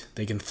heat.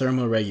 They can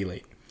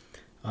thermoregulate.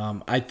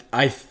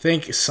 I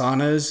think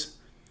saunas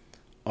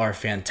are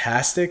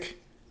fantastic.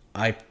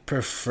 I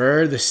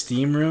prefer the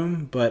steam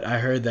room, but I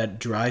heard that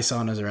dry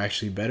saunas are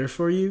actually better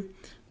for you.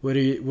 What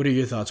are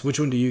your thoughts? Which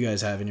one do you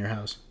guys have in your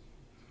house?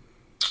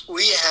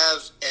 We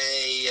have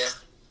a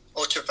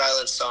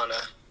ultraviolet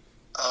sauna.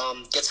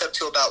 Gets up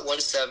to about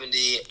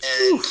 170,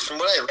 and Oof. From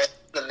what I read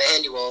in the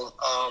manual,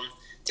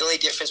 the only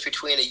difference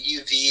between a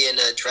UV and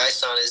a dry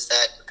sauna is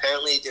that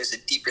apparently there's a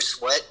deeper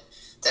sweat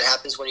that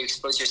happens when you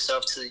expose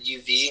yourself to the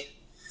UV.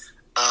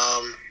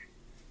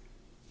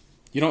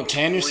 You don't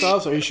tan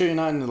yourself? Are you sure you're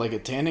not in like a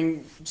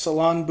tanning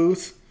salon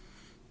booth?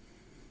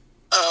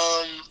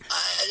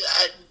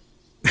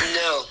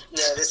 No.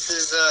 This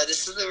is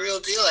the real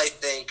deal, I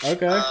think.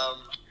 Okay.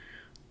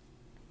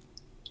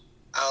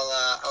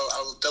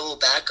 I'll double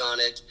back on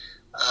it,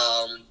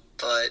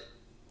 but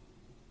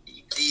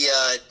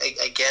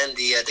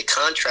the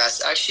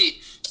contrast. Actually,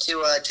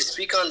 to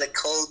speak on the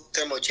cold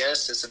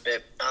thermogenesis a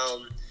bit,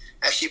 I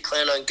actually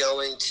plan on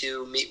going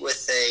to meet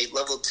with a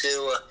level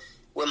 2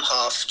 Wim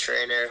Hof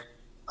trainer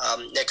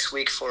next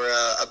week for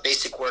a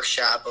basic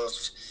workshop of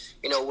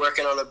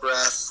working on the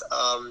breath,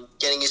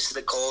 getting used to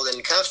the cold,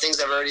 and kind of things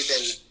I've already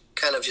been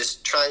kind of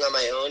just trying on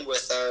my own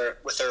with our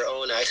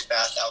own ice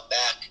bath out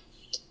back,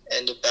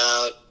 and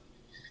about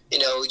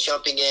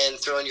jumping in,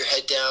 throwing your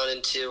head down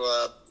into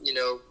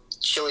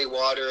chilly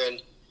water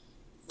and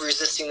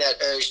resisting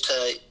that urge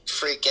to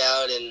freak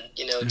out and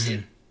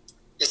to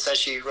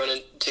essentially go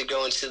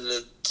into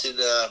the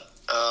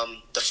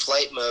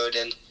flight mode,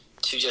 and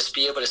to just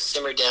be able to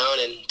simmer down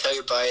and tell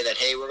your body that,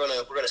 hey, we're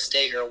gonna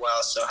stay here a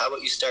while, so how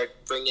about you start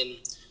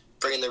bringing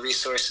the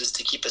resources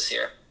to keep us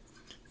here.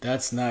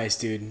 That's nice,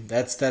 dude.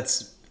 That's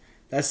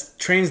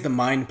trains the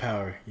mind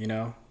power,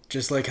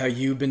 just like how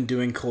you've been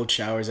doing cold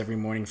showers every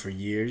morning for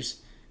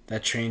years.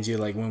 That trains you,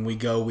 like, when we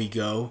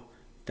go.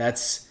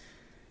 That's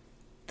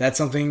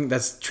something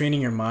that's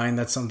training your mind.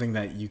 That's something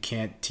that you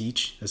can't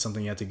teach. That's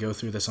something you have to go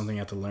through. That's something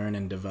you have to learn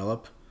and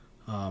develop.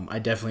 I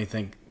definitely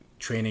think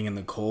training in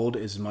the cold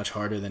is much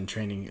harder than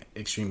training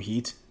extreme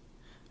heat.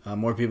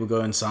 More people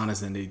go in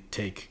saunas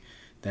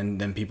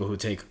than people who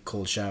take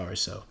cold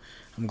showers. So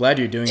I'm glad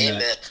you're doing Amen.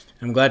 that.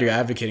 I'm glad you're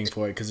advocating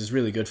for it because it's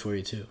really good for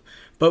you too.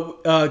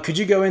 But could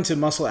you go into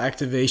muscle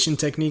activation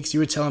techniques?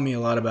 You were telling me a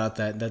lot about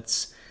that.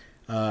 That's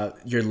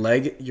your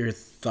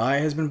thigh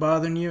has been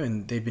bothering you,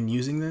 and they've been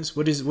using this.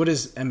 What is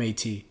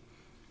MAT?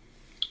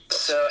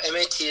 So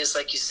MAT is,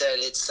 like you said,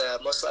 it's a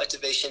muscle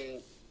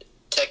activation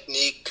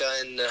technique,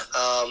 and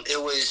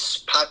it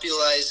was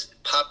popularized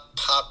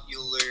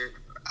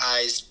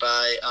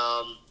by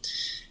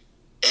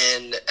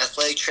an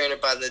athletic trainer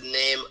by the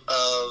name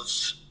of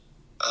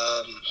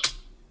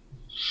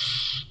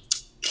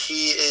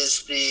he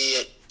is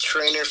the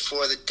trainer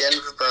for the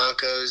Denver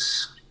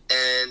Broncos,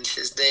 and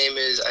his name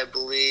is, I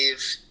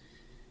believe,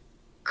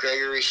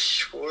 Gregory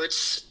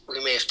Schwartz.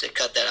 We may have to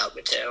cut that out,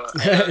 Mateo.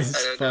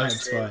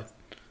 It's fine.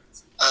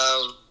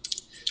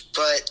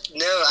 But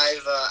no,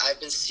 I've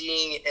been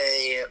seeing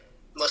a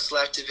muscle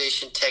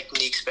activation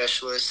technique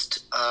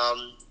specialist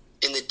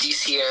in the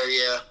DC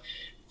area.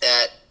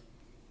 That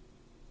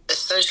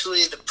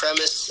essentially the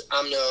premise.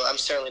 I'm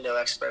certainly no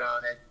expert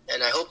on it,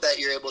 and I hope that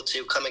you're able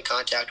to come in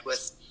contact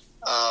with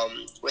a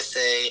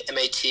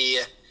MAT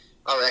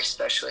RX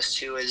specialist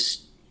who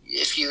is,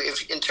 if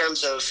in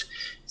terms of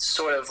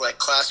sort of like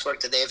classwork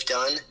that they've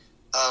done,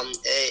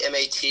 a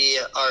MAT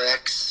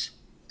RX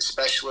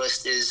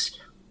specialist is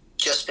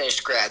just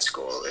finished grad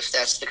school, if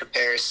that's the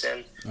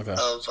comparison of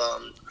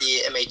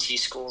the MAT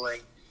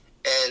schooling.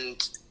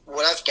 And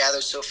what I've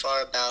gathered so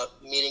far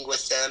about meeting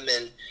with them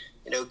and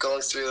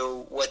going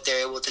through what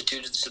they're able to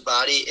do to the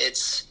body,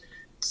 it's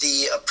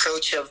the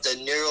approach of the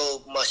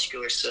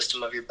neuromuscular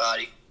system of your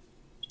body.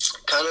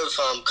 Kind of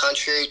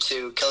contrary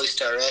to Kelly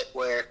Starrett,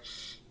 where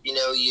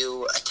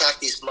you attack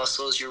these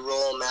muscles, you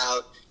roll them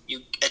out,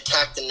 you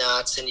attack the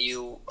knots, and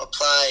you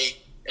apply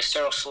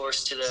external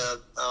force to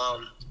the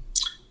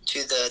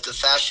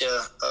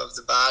fascia of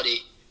the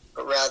body.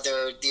 But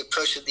rather, the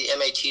approach of the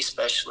MAT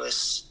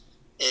specialists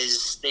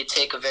is they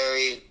take a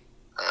very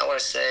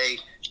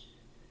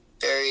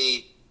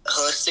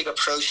holistic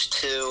approach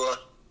to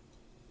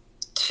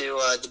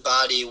the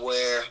body,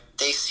 where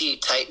they see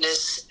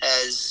tightness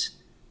as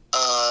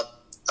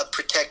a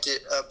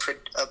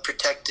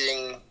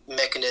protecting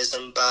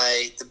mechanism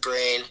by the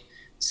brain,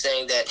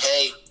 saying that,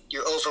 hey,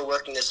 you're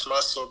overworking this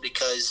muscle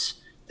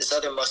because this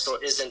other muscle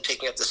isn't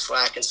picking up the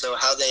slack. And so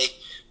how they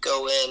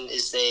go in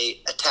is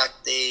they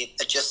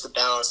adjust the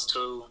balance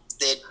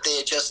they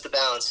adjust the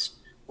balance,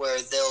 where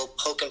they'll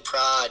poke and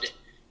prod,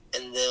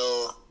 and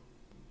they'll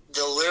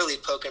literally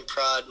poke and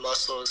prod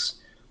muscles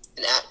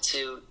and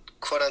to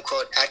quote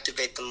unquote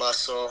activate the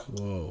muscle,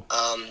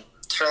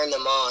 turn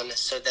them on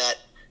so that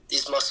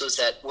these muscles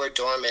that were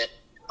dormant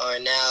are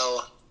now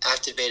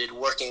activated,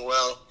 working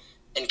well,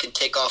 and can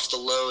take off the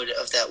load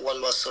of that one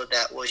muscle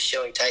that was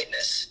showing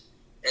tightness.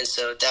 And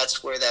so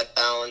that's where that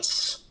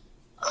balance,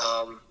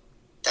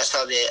 that's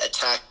how they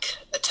attack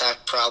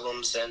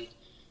problems, and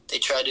they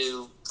try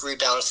to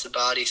rebalance the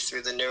body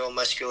through the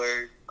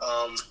neuromuscular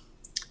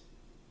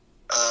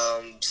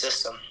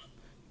system.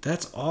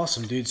 That's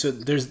awesome, dude. So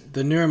there's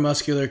the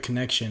neuromuscular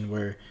connection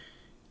where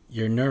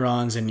your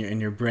neurons in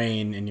your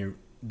brain and you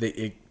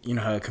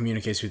know how it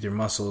communicates with your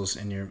muscles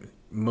and your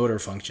motor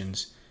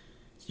functions.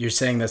 You're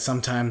saying that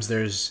sometimes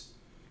there's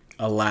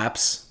a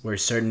lapse where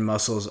certain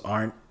muscles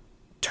aren't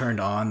turned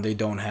on, they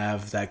don't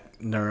have that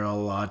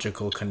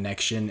neurological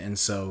connection, and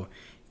so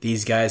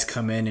these guys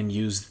come in and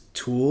use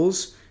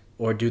tools,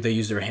 or do they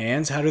use their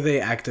hands? How do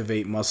they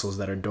activate muscles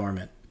that are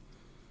dormant?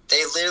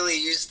 They literally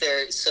use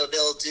so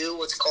they'll do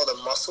what's called a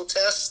muscle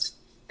test,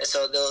 and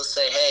so they'll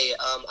say, hey,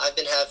 I've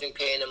been having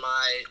pain in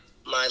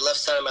my left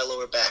side of my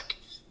lower back,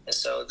 and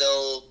so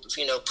they'll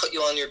put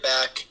you on your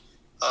back,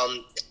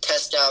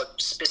 test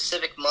out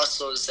specific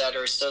muscles that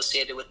are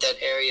associated with that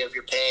area of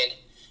your pain,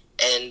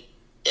 and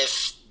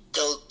if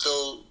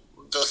they'll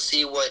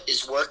see what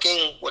is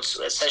working, what's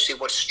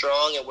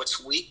strong and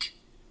what's weak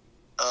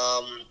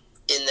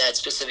in that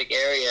specific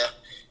area,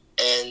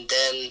 and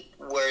then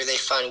where they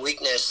find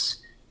weakness,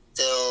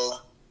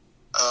 they'll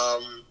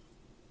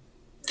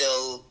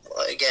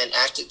again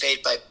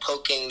activate by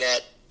poking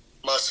that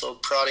muscle,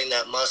 prodding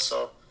that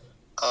muscle,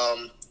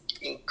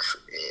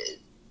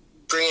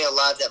 bringing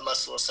alive that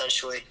muscle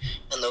essentially,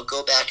 and they'll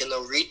go back and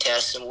they'll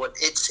retest. And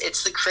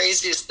it's the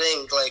craziest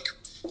thing, like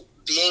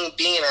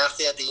being an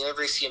athlete at the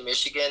University of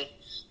Michigan,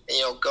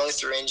 going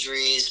through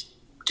injuries,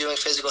 doing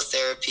physical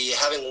therapy,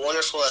 having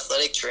wonderful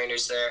athletic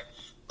trainers there,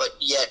 but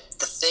yet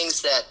the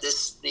things that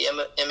the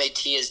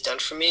MAT has done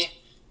for me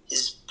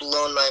has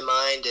blown my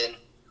mind. And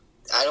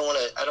I don't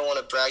want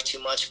to brag too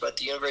much, but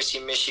the University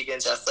of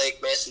Michigan's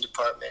athletic medicine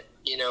department,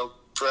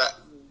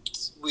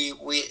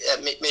 we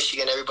at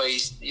Michigan,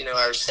 everybody's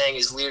are saying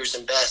is leaders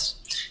and best,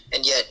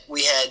 and yet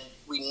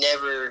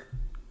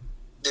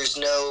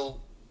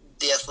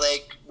the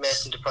athletic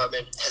medicine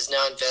department has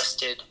now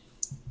invested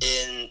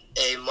in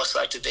a muscle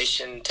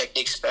activation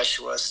technique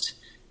specialist.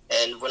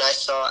 And when I've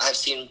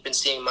been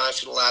seeing mine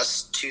for the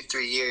last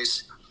 2-3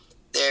 years,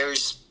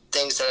 there's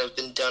things that have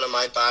been done on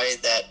my body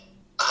that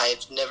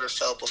I've never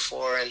felt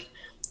before, and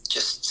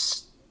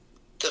just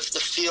the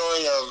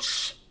feeling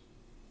of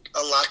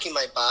unlocking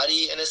my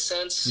body in a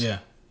sense,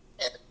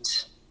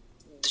 and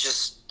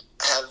just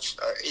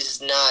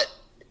has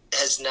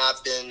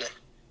not been,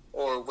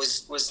 or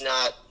was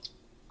not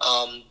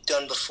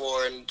done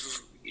before in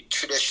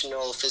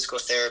traditional physical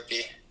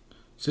therapy.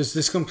 So it's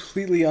this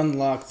completely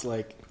unlocked,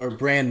 or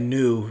brand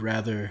new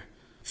rather,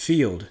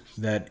 field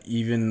that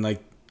even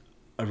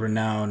a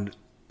renowned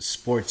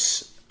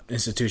sports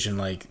institution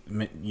like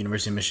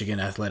University of Michigan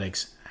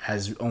Athletics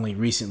has only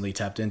recently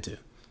tapped into.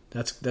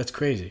 That's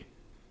crazy.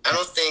 I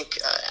don't think,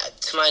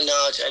 to my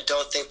knowledge,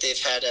 they've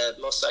had a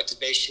muscle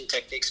activation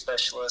technique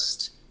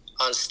specialist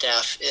on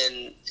staff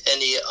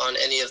on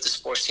any of the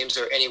sports teams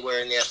or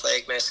anywhere in the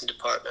athletic medicine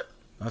department.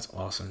 That's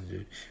awesome,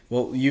 dude.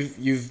 Well,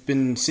 you've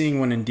been seeing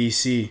one in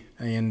DC,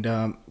 and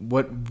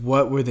what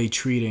were they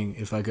treating,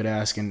 if I could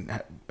ask, and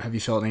have you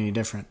felt any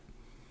different?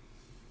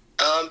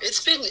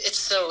 It's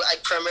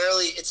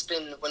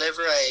been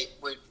whenever I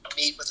would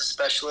meet with a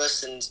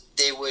specialist and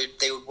they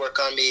would work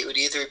on me, it would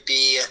either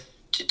be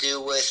to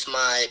do with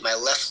my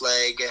left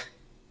leg.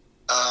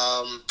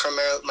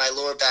 Primarily, my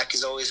lower back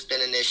has always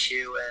been an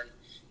issue, and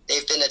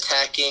they've been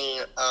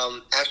attacking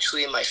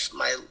actually my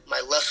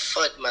left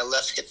foot, my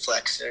left hip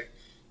flexor,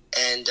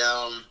 and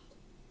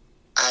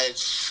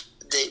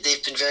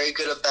they've been very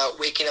good about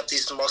waking up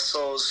these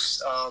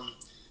muscles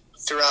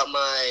throughout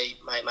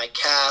my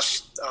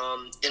calf,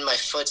 in my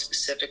foot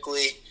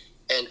specifically,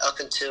 and up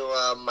into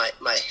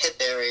my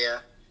hip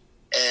area.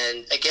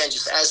 And again,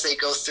 just as they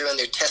go through and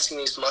they're testing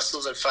these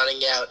muscles and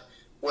finding out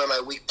where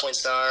my weak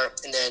points are,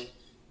 and then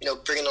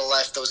bringing to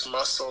life those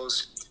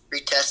muscles,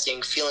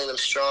 retesting, feeling them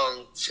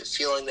strong,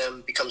 feeling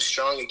them become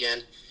strong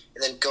again,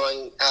 and then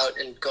going out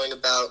and going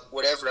about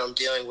whatever I'm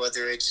doing,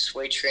 whether it's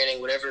weight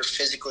training, whatever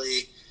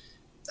physically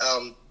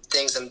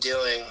things I'm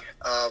doing.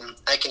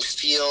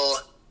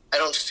 I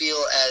don't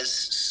feel as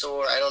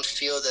sore. I don't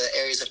feel the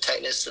areas of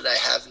tightness that I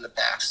have in the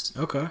past.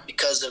 Okay.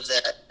 Because of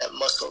that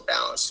muscle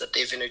balance that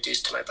they've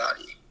introduced to my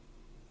body.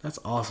 That's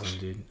awesome,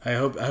 dude. I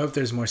hope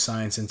there's more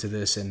science into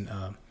this, and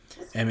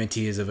MAT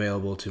is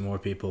available to more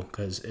people,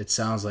 because it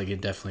sounds like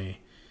it definitely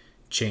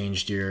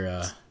changed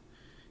your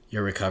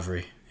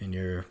recovery and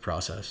your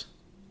process.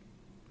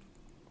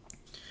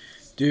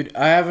 Dude,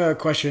 I have a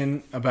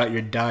question about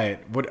your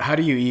diet. How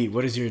do you eat?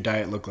 What does your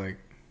diet look like?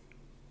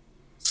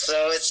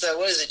 So it's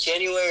what is it?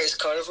 January's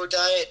carnivore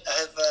diet.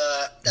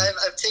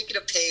 I've taken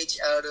a page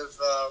out of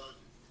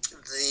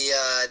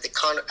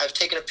I've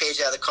taken a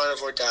page out of the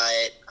carnivore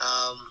diet,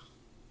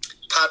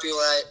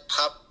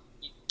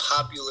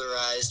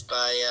 popularized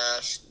by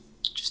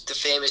the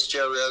famous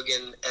Joe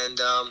Rogan,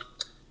 and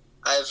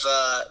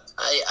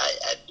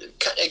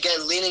Again,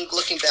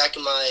 looking back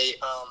in my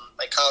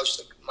my college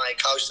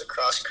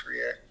lacrosse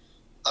career.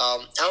 I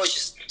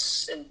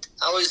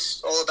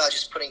was all about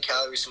just putting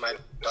calories in my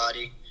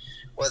body,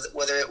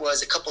 whether it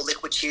was a couple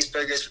liquid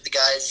cheeseburgers with the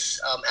guys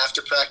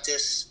after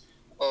practice,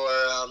 or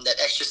that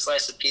extra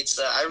slice of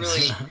pizza. I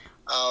really,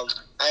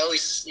 I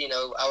always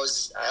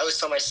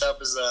saw myself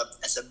as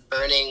a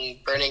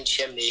burning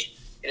chimney.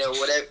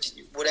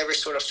 Whatever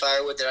sort of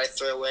firewood that I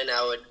throw in,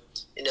 I would,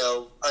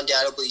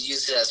 undoubtedly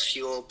use it as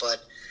fuel.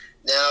 But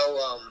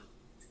now,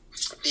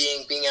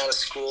 being out of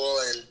school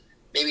and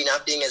maybe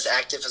not being as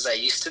active as I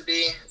used to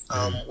be,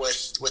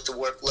 with the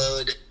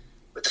workload,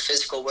 with the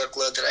physical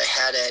workload that I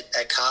had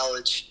at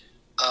college,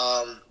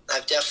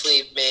 I've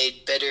definitely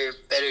made better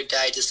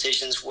diet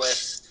decisions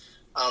with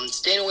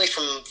staying away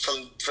from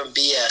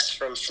BS,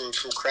 from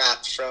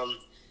crap, from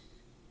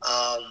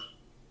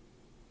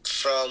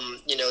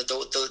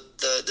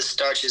the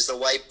starches, the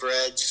white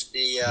breads,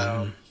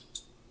 the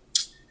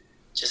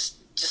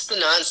just the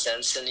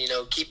nonsense, and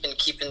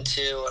keeping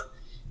to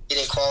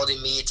eating quality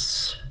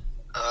meats.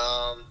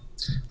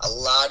 A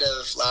lot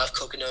of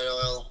coconut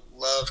oil.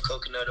 Love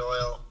coconut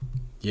oil.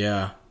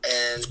 Yeah.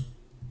 And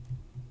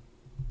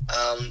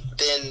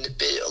been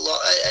a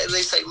lot. At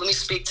least, let me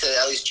speak to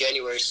at least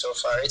January so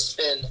far. It's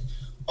been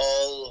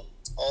all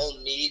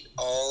meat,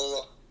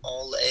 all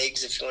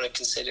eggs, if you want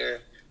to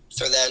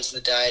throw that into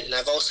the diet. And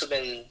I've also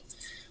been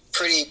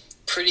pretty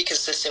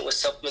consistent with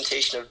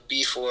supplementation of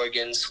beef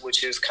organs,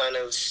 which is kind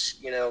of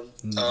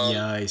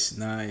nice.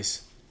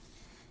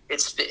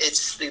 It's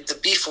the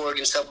beef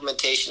organ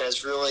supplementation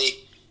has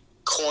really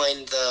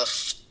coined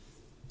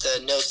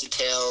the nose to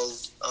tail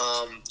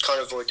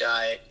carnivore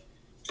diet.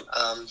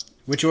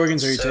 Which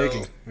organs are you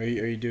taking? Are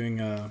you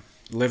doing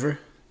liver?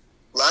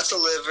 Lots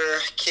of liver,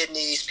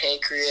 kidneys,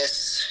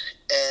 pancreas,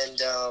 and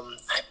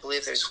I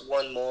believe there's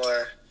one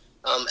more.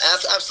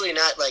 Absolutely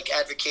not like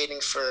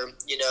advocating for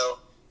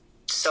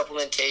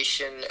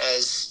supplementation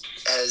as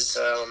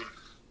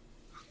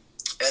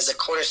a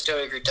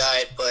cornerstone of your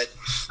diet, but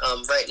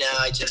right now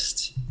I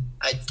just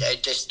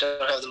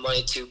don't have the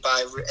money to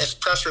buy.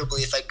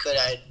 Preferably, if I could,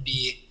 I'd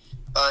be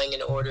buying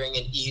and ordering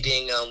and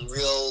eating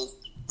real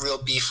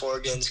beef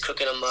organs,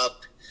 cooking them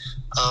up.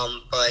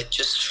 But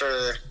just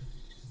for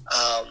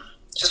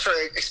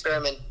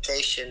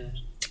experimentation,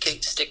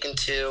 sticking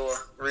to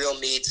real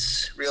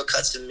meats, real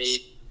cuts of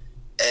meat,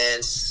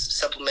 and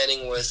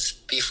supplementing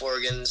with beef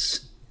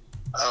organs.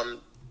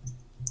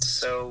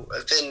 So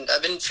I've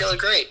been feeling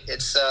great.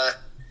 It's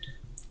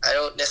I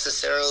don't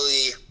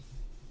necessarily.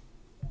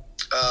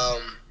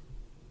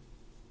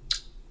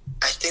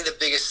 I think the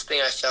biggest thing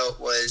I felt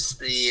was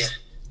the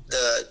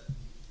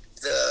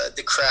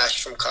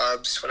crash from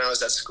carbs when I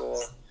was at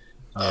school.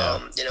 Yeah.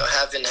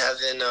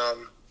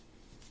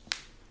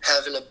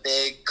 Having a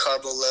big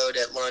carbo load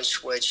at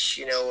lunch, which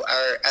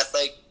our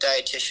athletic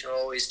dietitian will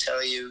always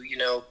tell you,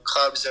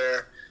 carbs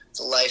are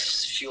the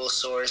life's fuel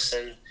source,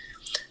 and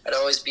I'd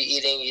always be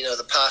eating,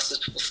 the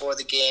pastas before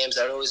the games.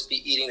 I'd always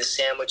be eating the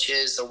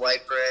sandwiches, the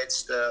white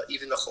breads,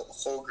 even the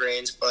whole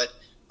grains. But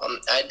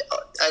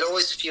I'd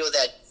always feel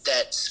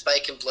that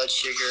spike in blood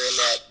sugar and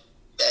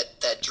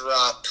that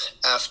drop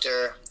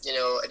after,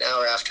 an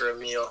hour after a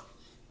meal,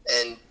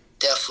 and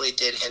definitely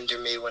did hinder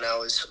me when I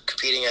was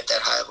competing at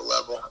that high of a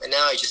level. And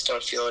now I just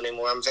don't feel it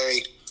anymore.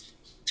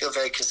 Feel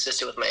very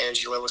consistent with my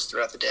energy levels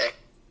throughout the day.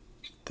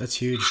 That's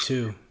huge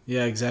too.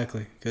 Yeah,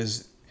 exactly.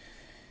 Because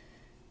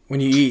when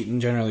you eat, in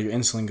general, your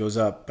insulin goes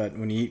up, but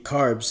when you eat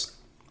carbs,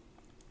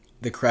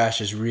 the crash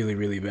is really,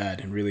 really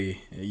bad, and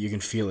really you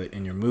can feel it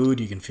in your mood.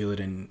 You can feel it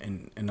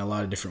in a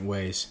lot of different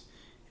ways.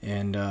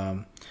 And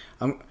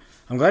I'm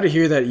glad to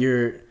hear that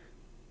you're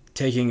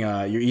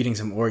eating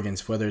some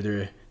organs, whether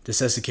they're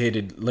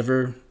desiccated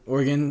liver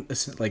organ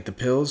like the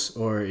pills,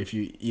 or if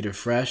you eat it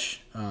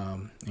fresh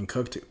and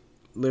cooked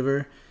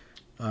liver.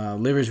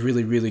 Liver is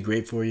really, really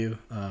great for you.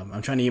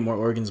 I'm trying to eat more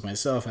organs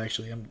myself,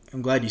 actually.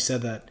 I'm glad you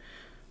said that.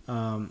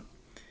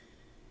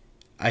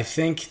 I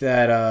think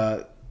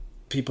that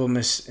people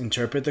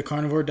misinterpret the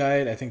carnivore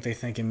diet. I think they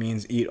think it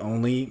means eat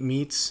only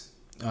meats,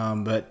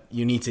 but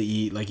you need to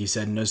eat, like you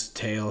said, nose to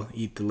tail,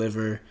 eat the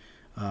liver.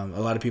 A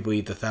lot of people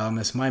eat the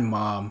thalamus. My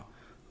mom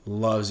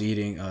loves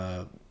eating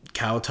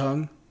cow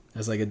tongue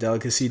as like a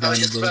delicacy. I was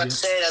just about to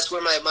say, that's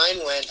where my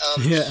mind went.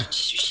 Yeah.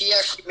 She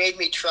actually made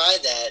me try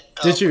that.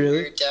 Did you really?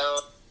 We were down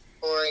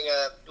we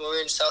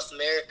were in South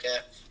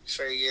America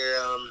for your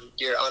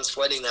aunt's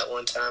wedding that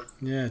one time.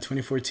 Yeah,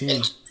 2014.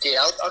 And, dude,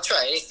 I'll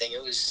try anything.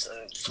 It was,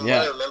 from what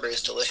I remember,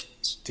 it's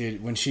delicious.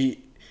 Dude, when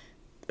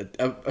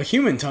a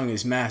human tongue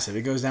is massive.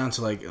 It goes down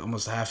to like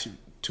almost half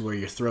to where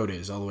your throat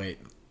is, all the way.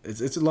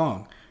 It's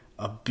long.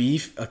 A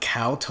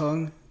cow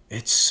tongue,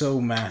 it's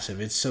so massive.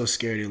 It's so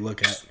scary to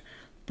look at.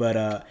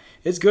 But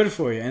it's good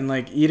for you. And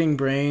like eating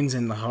brains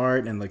and the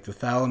heart and like the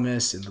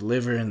thalamus and the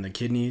liver and the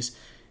kidneys,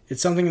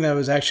 it's something that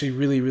was actually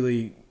really,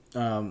 really,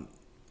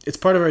 it's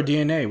part of our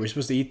DNA. We're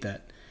supposed to eat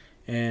that.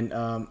 And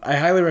I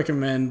highly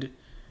recommend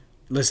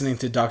listening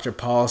to Dr.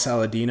 Paul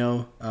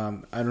Saladino.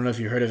 I don't know if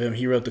you heard of him.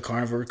 He wrote the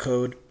Carnivore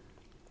Code.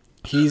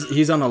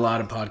 He's on a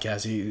lot of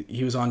podcasts.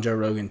 He was on Joe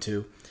Rogan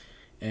too,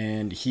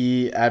 and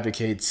he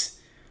advocates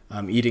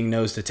eating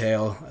nose to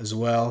tail as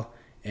well.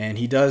 And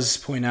he does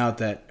point out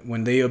that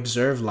when they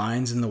observe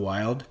lions in the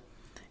wild,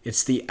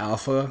 it's the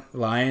alpha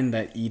lion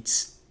that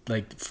eats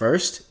like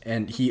first,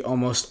 and he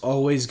almost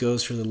always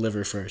goes for the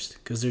liver first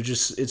because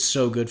it's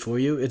so good for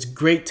you. It's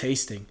great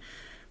tasting.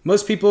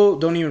 Most people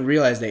don't even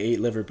realize they ate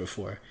liver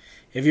before.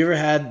 Have you ever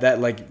had that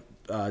like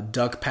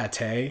duck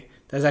pate?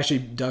 That's actually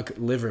duck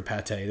liver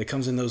pate. That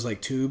comes in those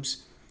like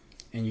tubes,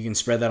 and you can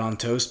spread that on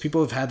toast.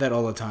 People have had that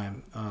all the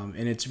time,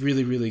 and it's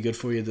really, really good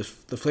for you. The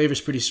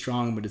flavor's pretty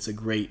strong, but it's a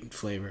great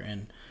flavor,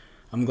 and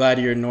I'm glad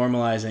you're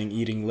normalizing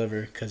eating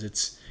liver because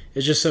it's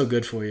just so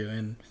good for you.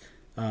 And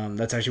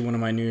that's actually one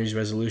of my New Year's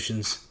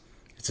resolutions.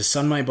 It's to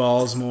sun my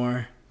balls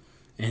more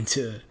and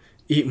to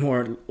eat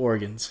more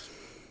organs.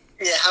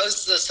 Yeah,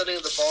 how's the sunning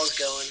of the balls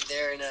going?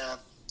 They're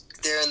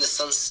in the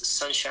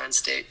sunshine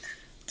state.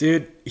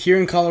 Dude, here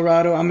in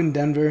Colorado, I'm in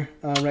Denver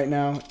right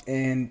now,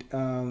 and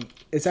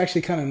it's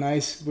actually kind of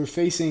nice. We're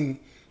facing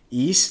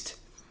east,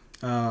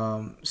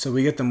 so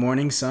we get the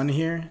morning sun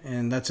here,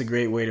 and that's a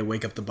great way to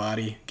wake up the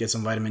body, get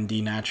some vitamin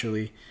D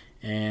naturally.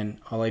 And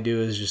all I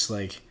do is just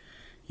like,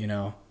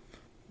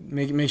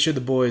 make sure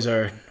the boys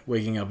are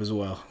waking up as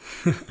well.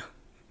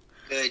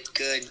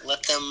 Good.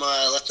 Let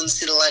them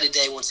see the light of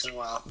day once in a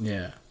while.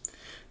 Yeah.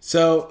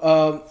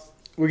 So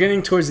we're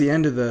getting towards the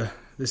end of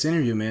this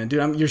interview, man.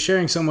 Dude, you're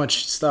sharing so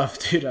much stuff,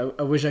 dude.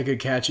 I wish I could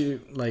catch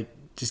you, like,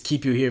 just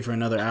keep you here for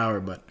another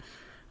hour. But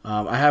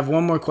I have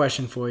one more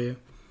question for you.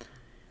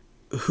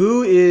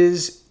 Who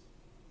is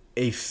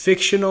a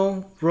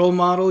fictional role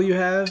model you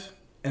have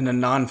and a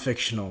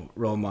non-fictional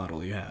role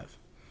model you have?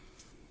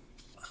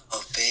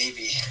 Oh,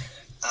 baby.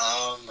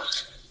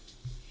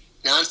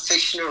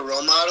 Non-fictional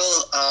role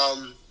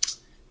model,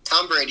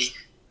 Tom Brady.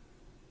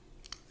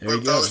 There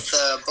you go.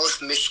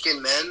 Both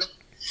Michigan men,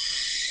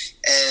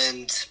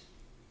 and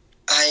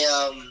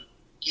I,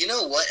 you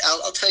know what?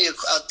 I'll tell you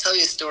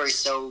a story.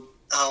 So,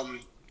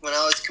 when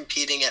I was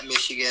competing at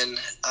Michigan,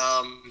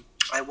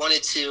 I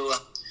wanted to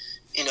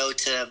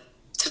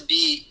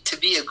be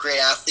a great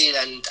athlete,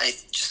 and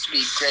just to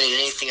be great at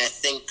anything. I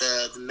think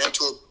the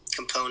mental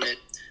component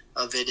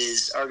of it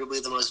is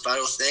arguably the most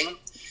vital thing,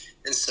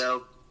 and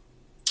so.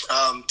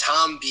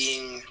 Tom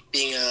being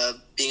a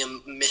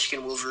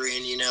Michigan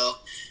Wolverine,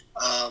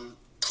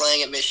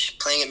 playing at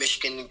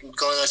Michigan,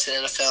 going on to the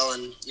NFL,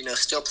 and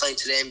still playing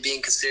today and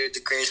being considered the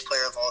greatest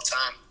player of all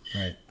time.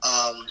 Right.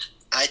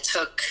 I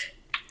took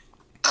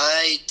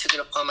it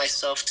upon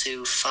myself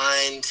to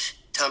find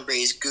Tom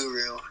Brady's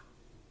guru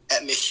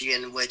at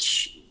Michigan,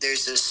 which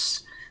there's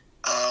this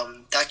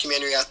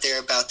documentary out there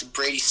about the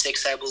Brady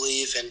Six, I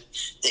believe, and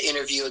they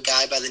interview a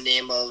guy by the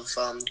name of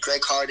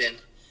Greg Harden,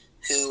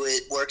 who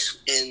works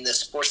in the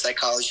sports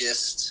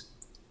psychologist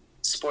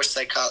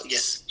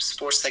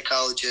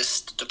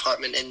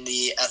department in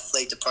the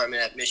athletic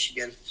department at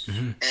Michigan.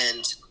 Mm-hmm.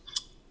 And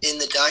in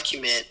the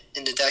documentary,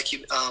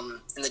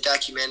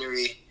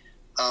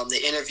 they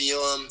interview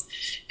him,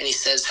 and he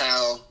says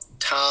how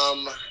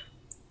Tom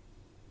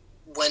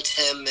went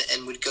to him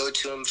and would go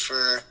to him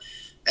for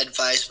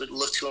advice, would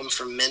look to him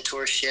for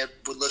mentorship,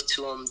 would look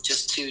to him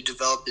just to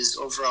develop his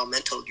overall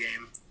mental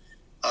game.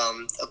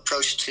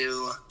 Approach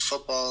to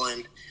football,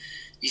 and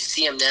you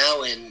see him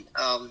now, and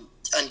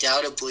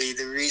undoubtedly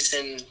the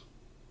reason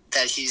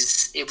that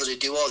he's able to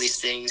do all these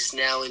things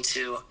now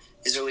into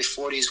his early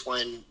 40s,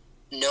 when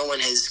no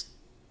one has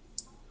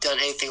done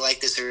anything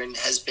like this or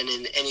has been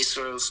in any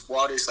sort of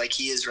waters like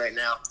he is right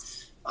now,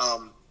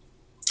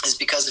 is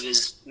because of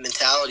his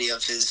mentality,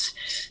 of his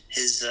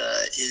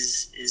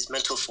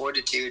mental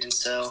fortitude. And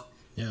so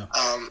yeah.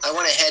 I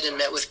went ahead and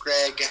met with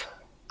Greg,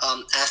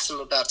 asked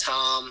him about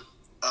Tom,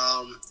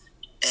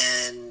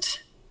 and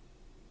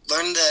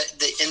learn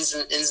the ins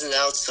and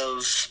outs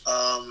of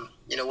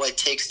what it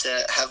takes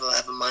to have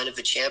a mind of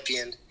a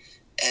champion.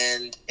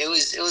 And it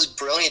was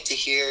brilliant to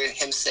hear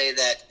him say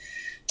that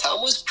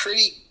Tom was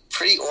pretty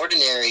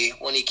ordinary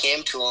when he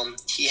came to him.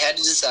 He had a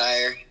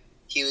desire.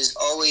 He was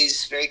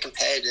always very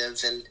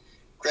competitive, and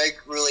Greg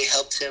really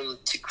helped him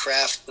to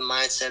craft the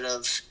mindset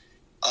of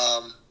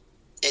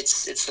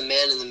it's the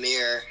man in the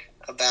mirror.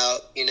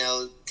 About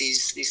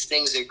these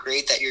things are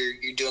great that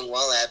you're doing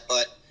well at,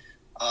 but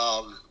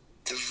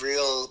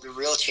the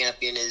real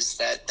champion is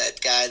that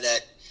guy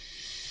that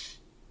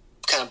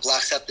kind of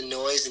blocks out the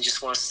noise and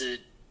just wants to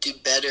do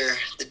better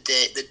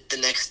the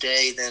next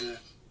day, than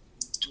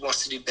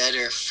wants to do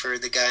better for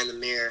the guy in the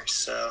mirror.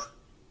 So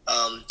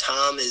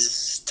Tom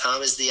is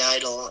the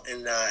idol,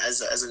 and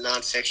as a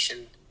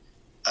nonfiction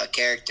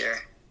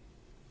character.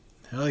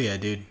 Hell yeah,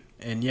 dude.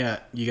 And yeah,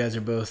 you guys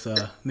are both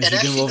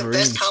Michigan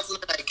Wolverines. The best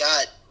compliment I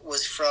got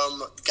was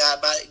from a guy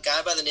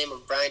by the name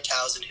of Brian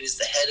Townsend, who's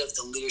the head of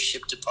the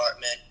leadership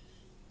department,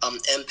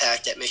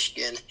 Impact at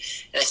Michigan.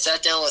 And I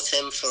sat down with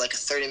him for like a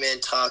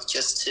 30-minute talk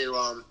just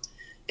to,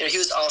 he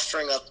was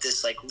offering up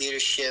this like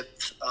leadership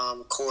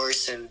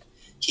course, and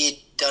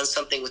he'd done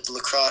something with the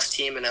lacrosse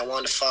team, and I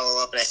wanted to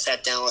follow up. And I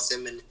sat down with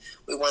him, and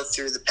we went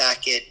through the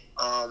packet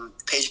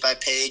page by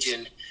page,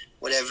 and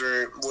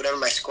whatever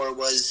my score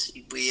was,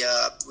 we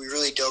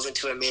really dove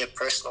into it and made it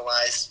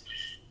personalized.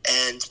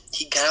 And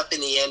he got up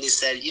in the end and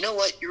said, "You know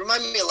what? You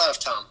remind me a lot of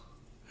Tom."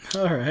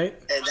 All right.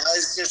 And that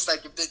was just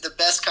like the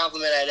best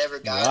compliment I'd ever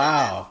gotten.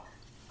 Wow.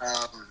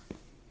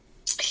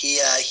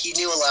 He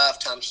knew a lot of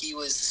Tom. He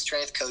was the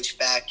strength coach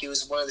back. He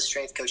was one of the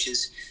strength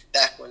coaches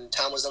back when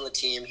Tom was on the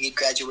team. He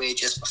graduated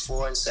just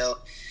before, and so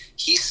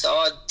he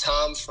saw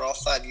Tom for all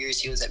 5 years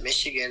he was at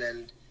Michigan.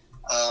 And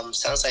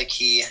sounds like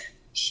he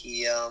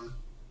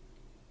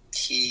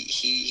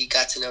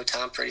got to know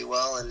Tom pretty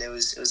well, and it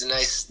was a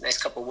nice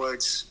couple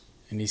words.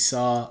 And he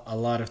saw a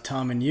lot of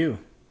Tom in you.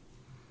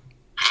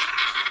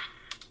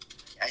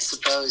 I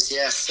suppose,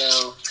 yeah.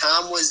 So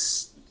Tom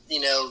was,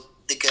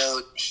 the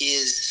GOAT.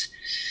 He's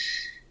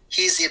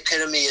the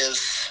epitome of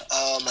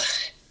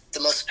the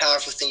most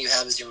powerful thing you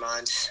have is your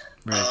mind.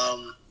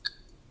 Right.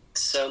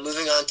 So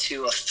moving on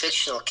to a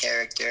fictional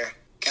character.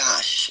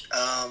 Gosh.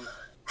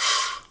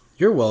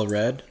 You're well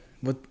read.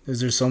 What is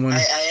there someone? I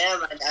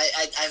am.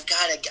 I've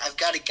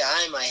got a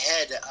guy in my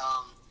head.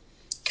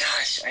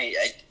 Gosh,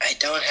 I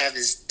don't have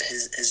his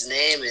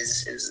name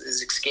is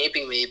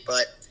escaping me,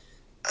 but.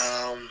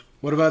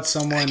 What about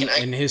someone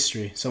in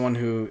history? Someone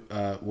who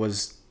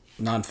was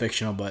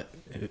non-fictional, but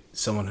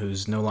someone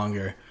who's no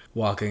longer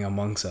walking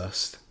amongst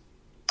us.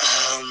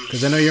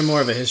 Because I know you're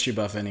more of a history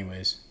buff,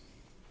 anyways.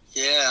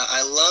 Yeah,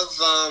 I love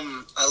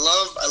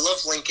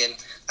Lincoln.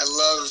 I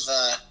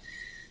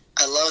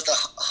love the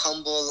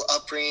humble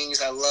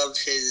upbringings. I love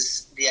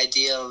the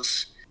idea of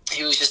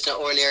he was just an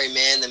ordinary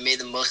man that made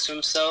the most of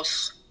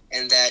himself,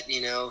 and that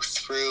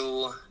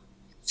through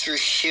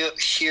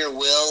sheer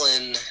will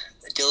and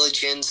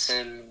diligence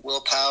and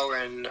willpower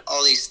and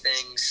all these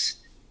things,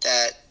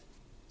 that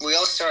we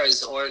all start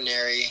as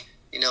ordinary.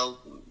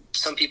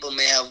 Some people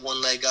may have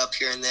one leg up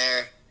here and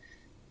there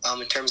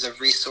in terms of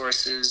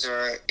resources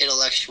or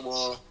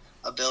intellectual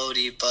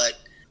ability, but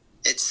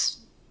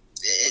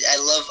I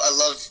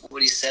love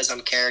what he says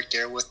on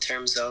character with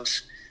terms of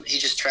he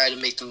just tried to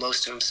make the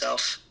most of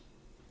himself.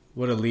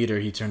 What a leader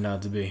he turned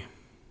out to be.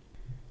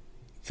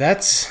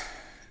 That's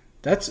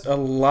a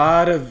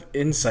lot of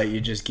insight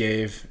you just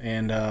gave,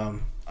 and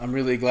I'm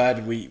really glad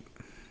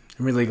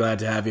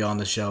to have you on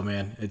the show,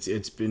 man.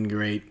 It's been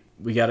great.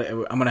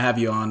 I'm gonna have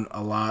you on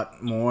a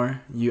lot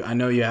more. I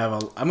know you have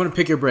I'm gonna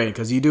pick your brain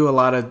because you do a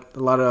lot of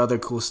other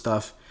cool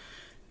stuff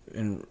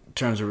in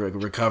terms of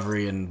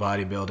recovery and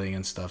bodybuilding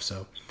and stuff.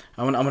 So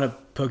I'm gonna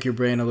poke your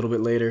brain a little bit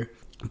later.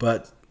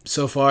 But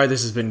so far,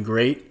 this has been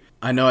great.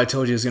 I know I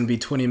told you it was gonna be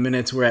 20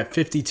 minutes. We're at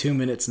 52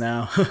 minutes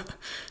now.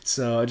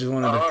 So I just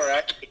wanted to. All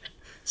right.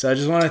 So I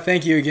just want to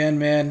thank you again,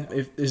 man.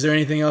 Is there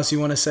anything else you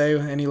want to say?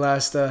 Any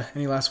last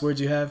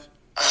words you have?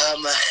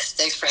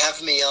 Thanks for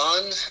having me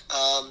on.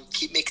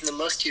 Keep making the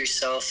most of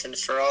yourself, and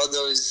for all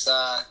those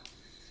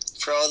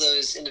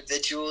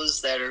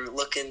individuals that are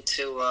looking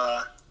to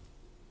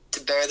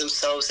bear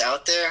themselves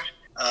out there,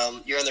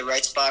 you're in the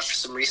right spot for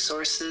some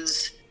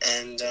resources.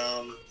 And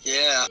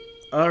yeah.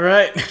 All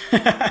right.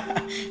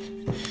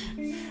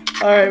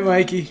 All right,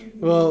 Mikey.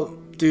 Well,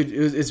 dude,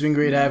 it's been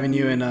great having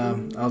you, and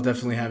I'll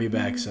definitely have you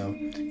back. So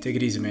take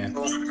it easy, man.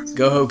 Cool.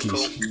 Go Hokies.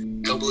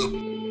 Cool. Go Blue.